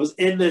events. So I was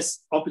in this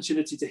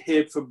opportunity to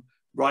hear from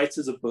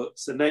writers of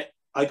books, and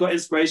I got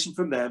inspiration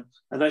from them,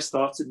 and I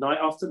started night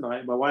after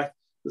night. My wife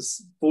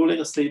was falling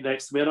asleep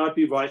next to me, and I'd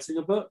be writing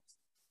a book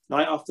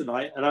night after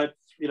night, and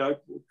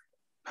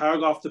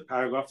paragraph to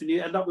paragraph, and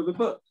you end up with a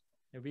book.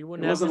 It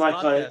wasn't like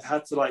podcast. I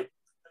had to like,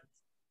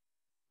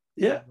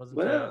 yeah,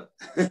 well,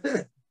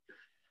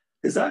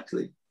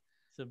 exactly.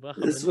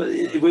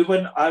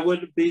 I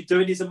wouldn't be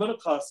doing these Amunah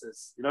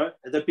classes, you know,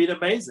 they've been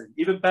amazing,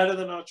 even better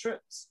than our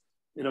trips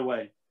in a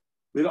way.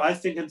 I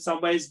think in some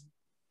ways,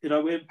 you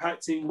know, we're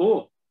impacting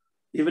more,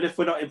 even if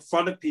we're not in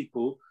front of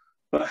people,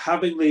 but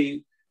having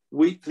the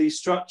weekly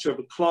structure of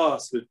a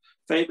class with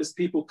famous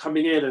people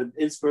coming in and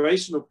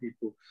inspirational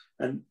people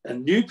and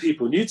new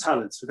people, new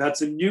talents. We've had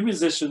some new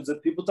musicians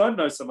that people don't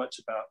know so much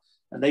about,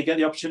 and they get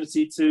the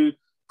opportunity to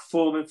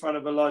perform in front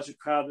of a larger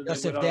crowd than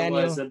they would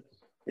otherwise. And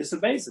it's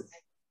amazing.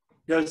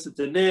 Yosef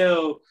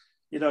Daniel,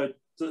 you know,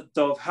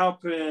 Dov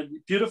Halpern,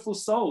 beautiful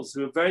souls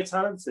who are very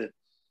talented,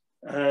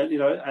 you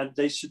know, and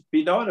they should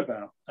be known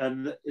about,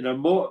 and you know,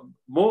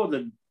 more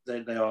than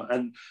they are.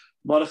 And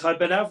Mordechai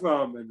Ben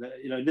Avram, and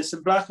you know,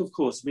 Nissim Black, of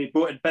course. We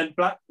brought in Ben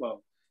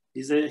Blackwell.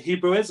 He's a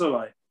Hebrew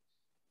Israelite.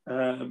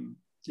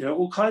 You know,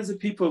 all kinds of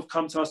people have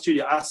come to our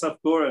studio. Asaf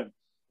Goren,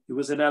 who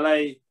was in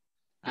LA.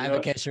 I have a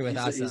catcher with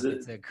Asaf.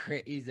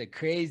 He's a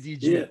crazy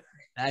Jew.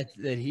 Yeah.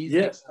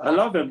 Yes, I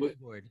love him.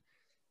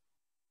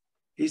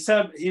 He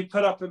said he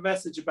put up a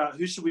message about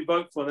who should we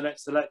vote for in the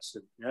next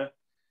election. Yeah,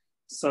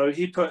 so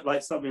he put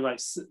like something like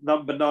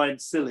number 9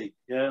 silly.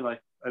 Yeah,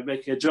 like I'm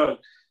making a joke.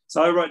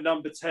 So I wrote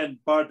number 10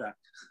 Bardak.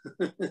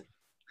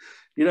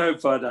 You know who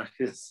Bardak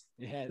is?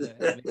 Yeah,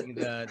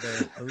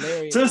 the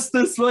hilarious. Just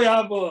this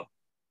loyabo.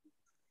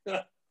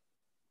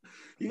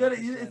 You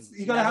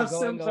gotta have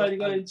some fun. You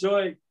gotta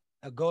enjoy.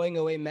 A going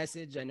away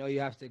message. I know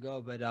you have to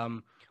go, but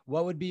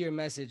what would be your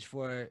message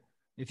for,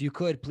 if you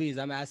could, please?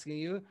 I'm asking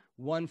you,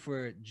 one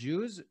for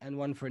Jews and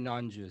one for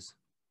non-Jews,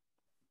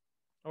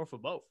 or for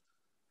both.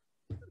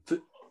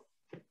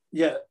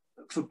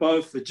 For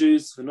both, for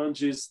Jews, for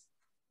non-Jews.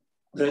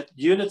 That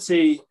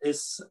unity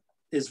is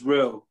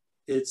real.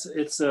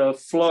 It's a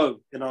flow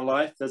in our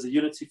life. There's a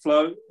unity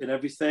flow in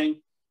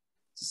everything.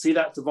 To see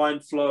that divine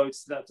flow, to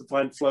see that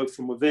divine flow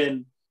from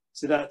within,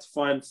 see that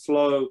divine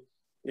flow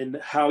in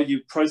how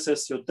you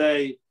process your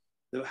day,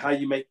 how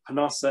you make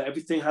panasa.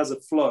 Everything has a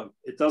flow.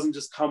 It doesn't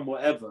just come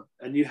whatever.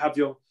 And you have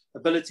your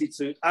ability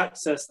to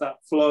access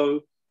that flow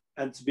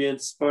and to be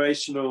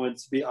inspirational and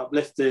to be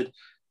uplifted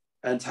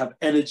and to have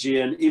energy.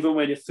 And even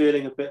when you're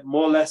feeling a bit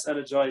more or less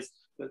energized,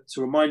 but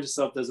to remind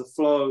yourself there's a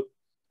flow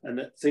and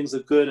that things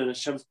are good and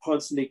Hashem's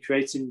constantly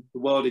creating the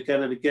world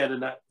again and again.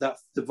 And that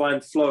divine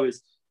flow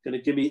is going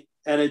to give me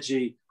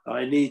energy that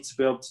I need to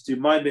be able to do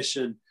my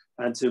mission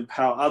and to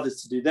empower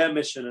others to do their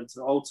mission and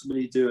to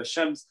ultimately do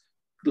Hashem's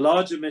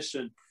larger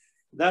mission.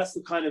 That's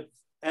the kind of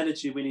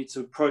energy we need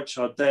to approach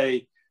our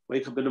day,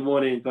 wake up in the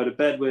morning and go to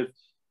bed with,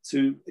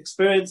 to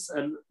experience,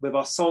 and with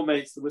our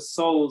soulmates, that we're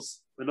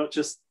souls, we're not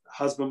just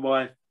husband,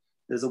 wife.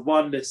 There's a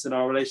oneness in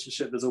our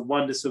relationship. There's a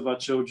oneness with our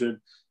children.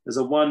 There's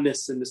a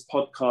oneness in this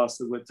podcast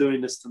that we're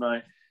doing this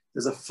tonight.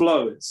 There's a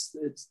flow. It's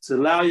to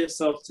allow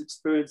yourself to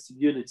experience the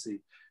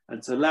unity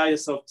and to allow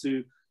yourself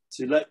to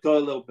let go a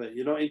little bit.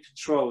 You're not in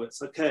control.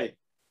 It's okay.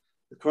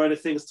 The Corona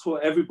thing has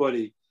taught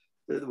everybody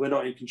that we're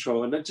not in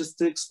control, and that just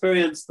to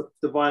experience the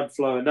divine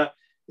flow. And that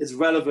is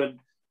relevant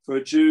for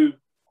a Jew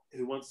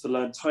who wants to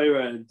learn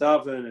Torah and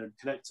daven and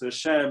connect to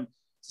Hashem,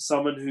 to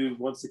someone who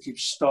wants to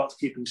start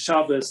keeping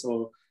Shabbos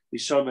or be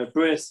Shomer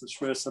Bris and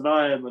Shmir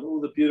Sanayim and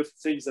all the beautiful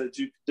things that a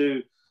Jew can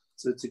do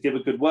to give a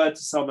good word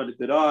to someone, a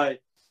good eye.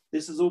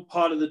 This is all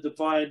part of the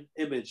divine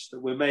image that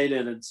we're made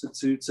in, and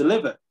to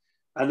live it.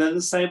 And then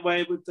the same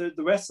way with the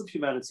rest of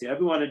humanity.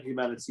 Everyone in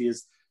humanity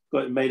is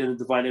made in a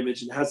divine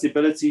image and has the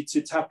ability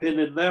to tap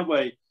in their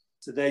way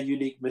to their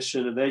unique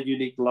mission and their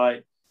unique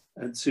light,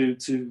 and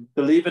to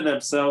believe in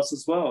themselves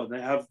as well. And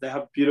they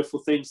have beautiful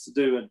things to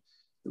do. And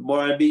the more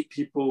I meet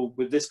people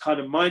with this kind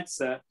of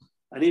mindset,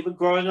 and even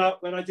growing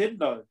up when I didn't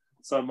know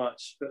so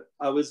much, but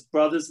I was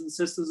brothers and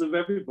sisters of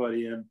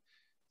everybody, and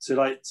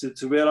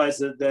to realize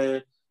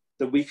that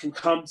we can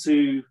come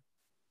to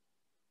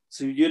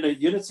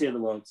unity in the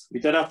world. We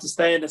don't have to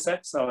stay in this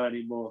exile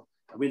anymore.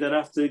 And we don't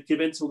have to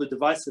give in to all the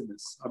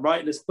divisiveness. I'm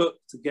writing this book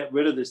to get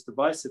rid of this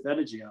divisive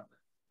energy out there.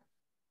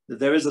 That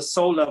there is a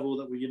soul level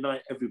that will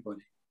unite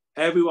everybody.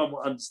 Everyone will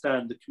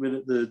understand the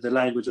community, the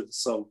language of the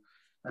soul,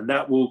 and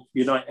that will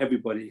unite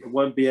everybody. It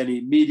won't be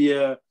any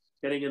media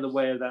getting in the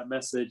way of that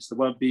message. There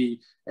won't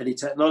be any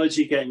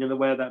technology getting in the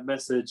way of that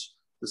message.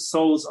 The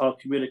souls are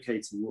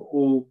communicating. We're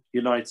all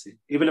uniting.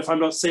 Even if I'm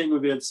not sitting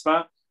with you in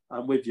Tzfat,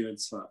 I'm with you in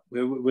Tzfat.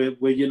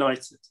 We're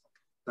united.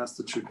 That's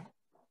the truth.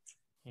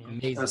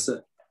 Amazing. That's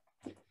it.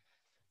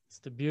 It's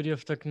the beauty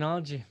of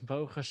technology.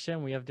 Baruch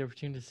Hashem, we have the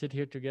opportunity to sit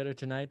here together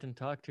tonight and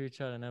talk to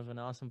each other and have an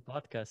awesome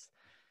podcast.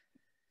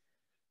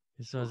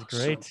 This was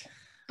great.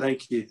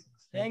 Thank you.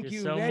 Thank you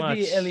so Rebbe much.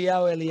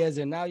 Eliyahu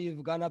Eliezer. Now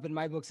you've gone up in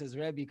my books as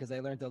Rebbe because I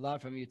learned a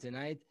lot from you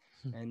tonight.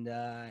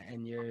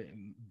 And you're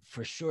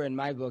for sure in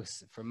my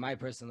books, for my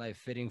personal life,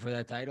 fitting for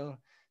that title.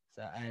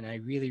 So, and I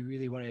really,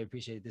 really want to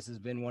appreciate it. This has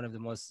been one of the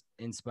most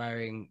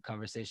inspiring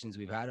conversations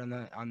we've had on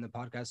the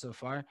podcast so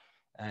far.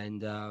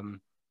 And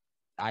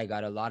I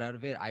got a lot out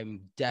of it.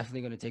 I'm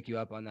definitely going to take you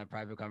up on that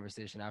private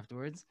conversation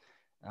afterwards.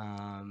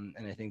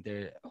 And I think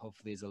there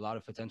hopefully is a lot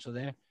of potential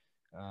there,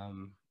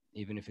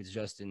 even if it's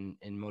just in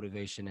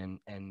motivation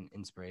and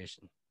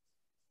inspiration.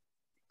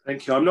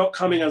 Thank you. I'm not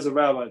coming as a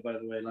rabbi, by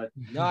the way.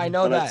 No, I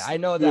know that. I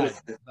know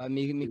that. I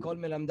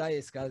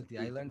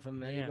learned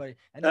from anybody.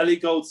 Eli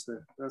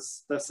Goldsmith.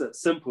 That's it.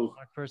 Simple.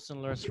 Our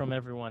person learns from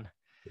everyone.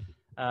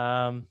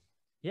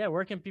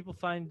 Where can people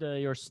find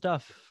your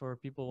stuff for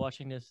people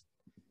watching this?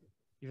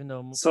 Even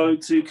though so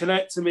to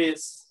connect to me,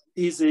 it's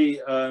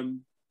easy.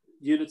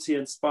 Unity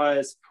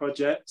Inspires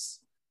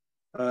Projects.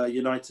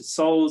 United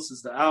Souls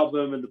is the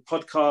album and the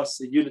podcast.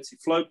 The Unity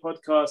Flow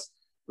podcast.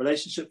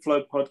 Relationship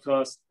Flow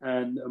podcast,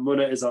 and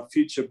Amunah is our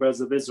future Brothers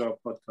of Israel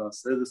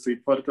podcast. They're the three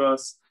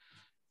podcasts.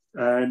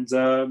 And,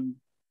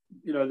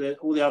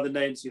 all the other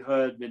names you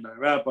heard, Midnight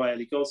Rabbi,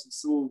 Eli Goldsmith,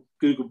 it's all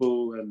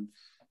Googleable, and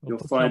you'll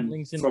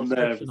find from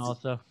there.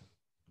 Also.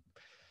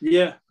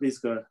 Yeah, please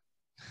go.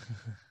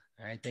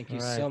 All right. Thank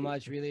you so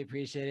much. Really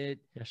appreciate it.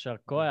 Yashar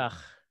koach.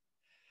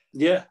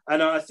 Yeah.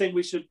 And I think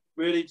we should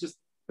really just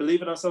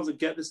believe in ourselves and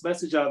get this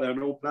message out there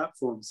on all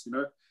platforms,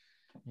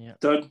 Yeah.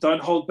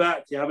 Don't hold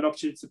back. You have an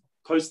opportunity to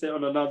post it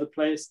on another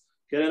place,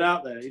 get it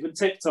out there. Even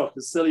TikTok,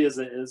 as silly as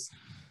it is,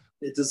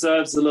 it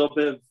deserves a little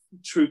bit of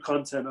true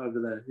content over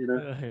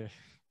there,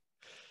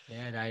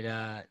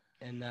 Yeah,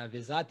 and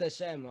Vizat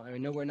Hashem, I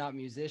know we're not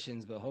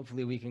musicians, but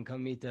hopefully we can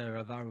come meet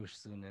Rav Arush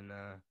soon and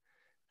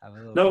have a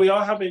little. No, we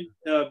are having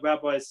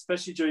rabbis,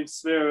 especially during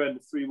Svira in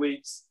the 3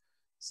 weeks.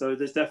 So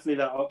there's definitely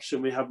that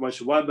option. We have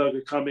Moshe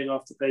Weinberger coming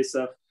after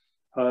Pesach,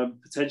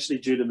 potentially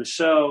Judah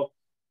Michelle.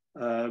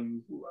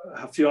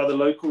 A few other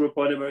local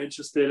rabbanim are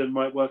interested and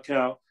might work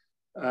out,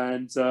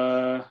 and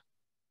and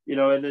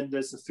then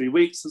there's the 3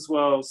 weeks as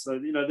well. So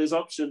there's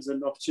options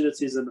and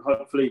opportunities, and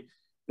hopefully,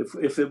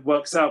 if it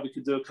works out, we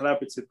can do a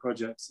collaborative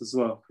projects as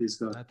well. Please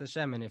go.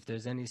 And if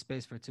there's any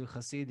space for 2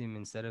 Hasidim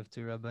instead of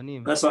 2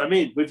 Rabbanim, that's what I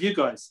mean with you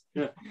guys.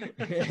 Yeah,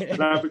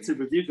 collaborative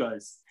with you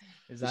guys.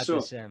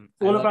 Sure.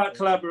 All about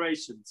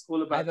collaborations.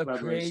 All about. I have a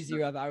crazy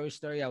Rav Arush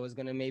story. I was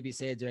gonna maybe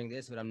say it during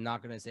this, but I'm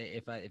not gonna say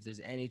it. If there's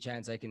any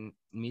chance I can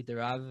meet the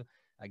Rav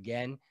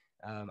again.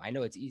 I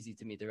know it's easy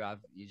to meet the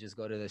Rav. You just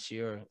go to the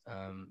shiur.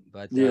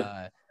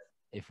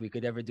 If we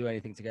could ever do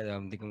anything together,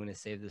 I'm thinking I'm gonna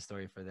save the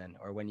story for then,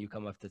 or when you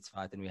come up to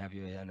Tzfat and we have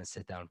you on a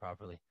sit down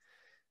properly.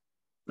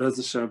 That's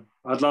a shame.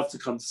 I'd love to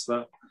come to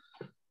Tzfat.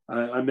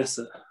 I miss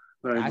it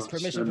very much. Ask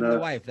permission from the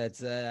wife.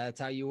 That's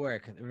how you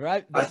work,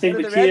 right? I think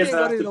the key is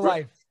the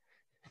wife.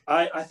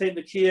 I think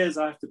the key is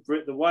I have to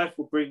bring the wife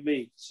will bring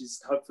me.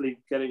 She's hopefully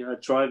getting her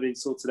driving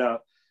sorted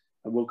out,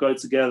 and we'll go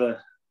together,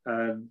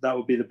 and that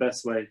would be the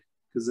best way,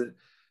 because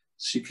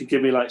she could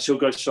give me she'll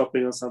go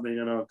shopping or something,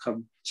 and I'll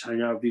come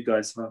hang out with you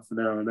guys for half an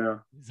hour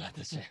now.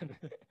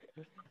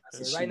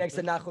 We're right next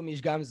to Nachum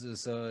Ish Gamzu,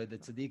 so the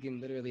tzaddikim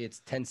literally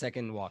it's 10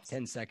 seconds walk.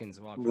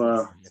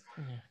 Wow.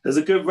 There's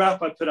a good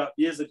rap I put up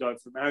years ago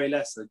from Ari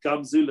Lesser,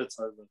 Gamzu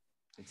Latova.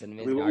 It's an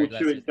amazing. We were all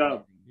chewing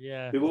gum.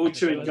 Yeah. We were all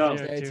chewing gum.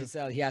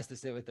 He has to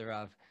sit with the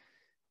Rav.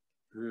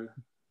 Yeah.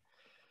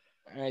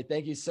 All right.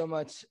 Thank you so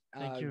much.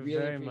 Thank you really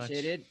very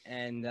appreciate much. it.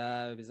 And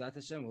B'ezrat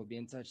Hashem, we'll be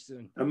in touch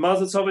soon. And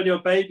Mazel Tov on your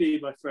baby,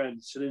 my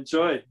friend. Should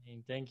enjoy.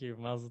 Thank you.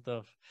 Mazel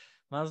Tov.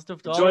 Mazel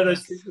Tov to enjoy all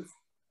those sleepless.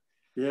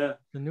 Yeah.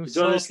 The new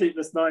enjoy those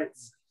sleepless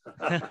nights.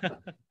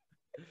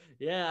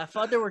 Yeah, I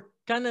thought they were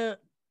kind of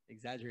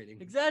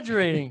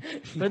exaggerating,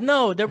 but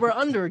no, they were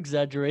under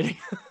exaggerating.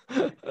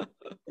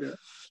 Yeah.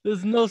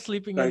 There's no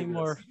sleeping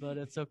anymore, but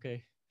it's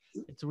okay.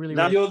 It's really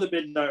now you're the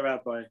midnight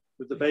rabbi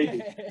with the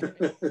baby.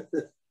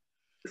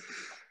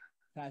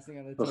 Passing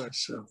on the torch.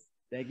 Sure.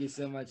 Thank you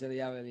so much,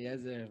 Eliyahu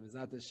Eliezer.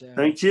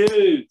 Thank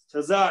you.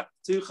 Chazak.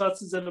 2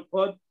 chassids in a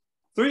pod.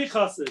 3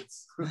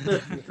 chassids. 3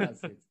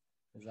 chassids.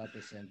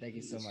 Thank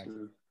you so much.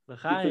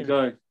 Keep it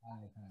going.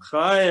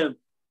 Chaim.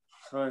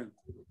 Chaim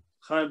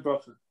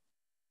bracha.